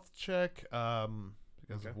stealth check.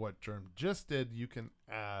 Because of what Germ just did, you can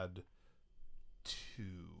add 2.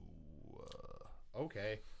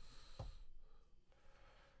 Okay.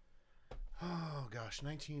 Oh gosh,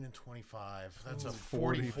 19 and 25. That's a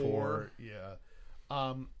 44. Yeah.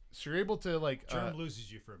 So you're able to like Germ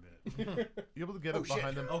loses you for a minute. you're able to get up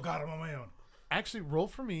behind him. Oh God, I'm on my own. Actually, roll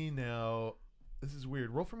for me now. This is weird.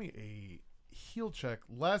 Roll for me a heal check.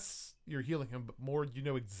 Less you're healing him, but more you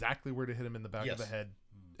know exactly where to hit him in the back of the Yes. head,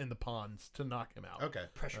 in the pawns to knock him out. Okay.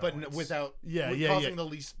 Pressure But points. without Yeah. causing the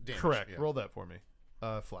least damage. Correct. Yeah. Roll that for me.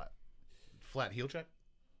 Flat. Flat heal check?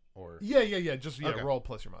 Or Yeah. Just Okay. roll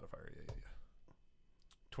plus your modifier. Yeah.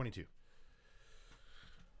 22.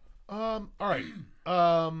 All right.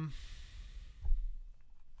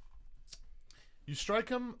 You strike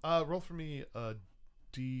him. Roll for me a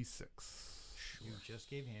d6. You just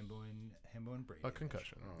gave Hambo and Brady A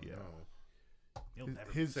concussion. Oh, yeah. no. He'll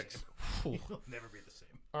never His be the same. He'll never be the same.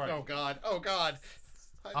 All right. Oh god. Oh god.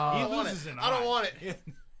 He I don't want loses it. an I don't eye. want it.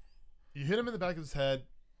 You hit him in the back of his head.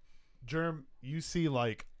 Germ, you see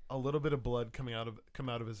like a little bit of blood come out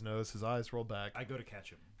of his nose. His eyes roll back. I go to catch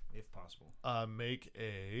him if possible. Make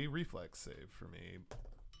a reflex save for me.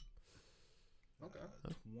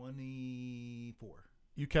 Okay. 24.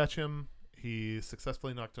 You catch him. He's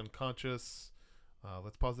successfully knocked unconscious.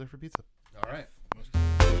 Let's pause there for pizza. All right.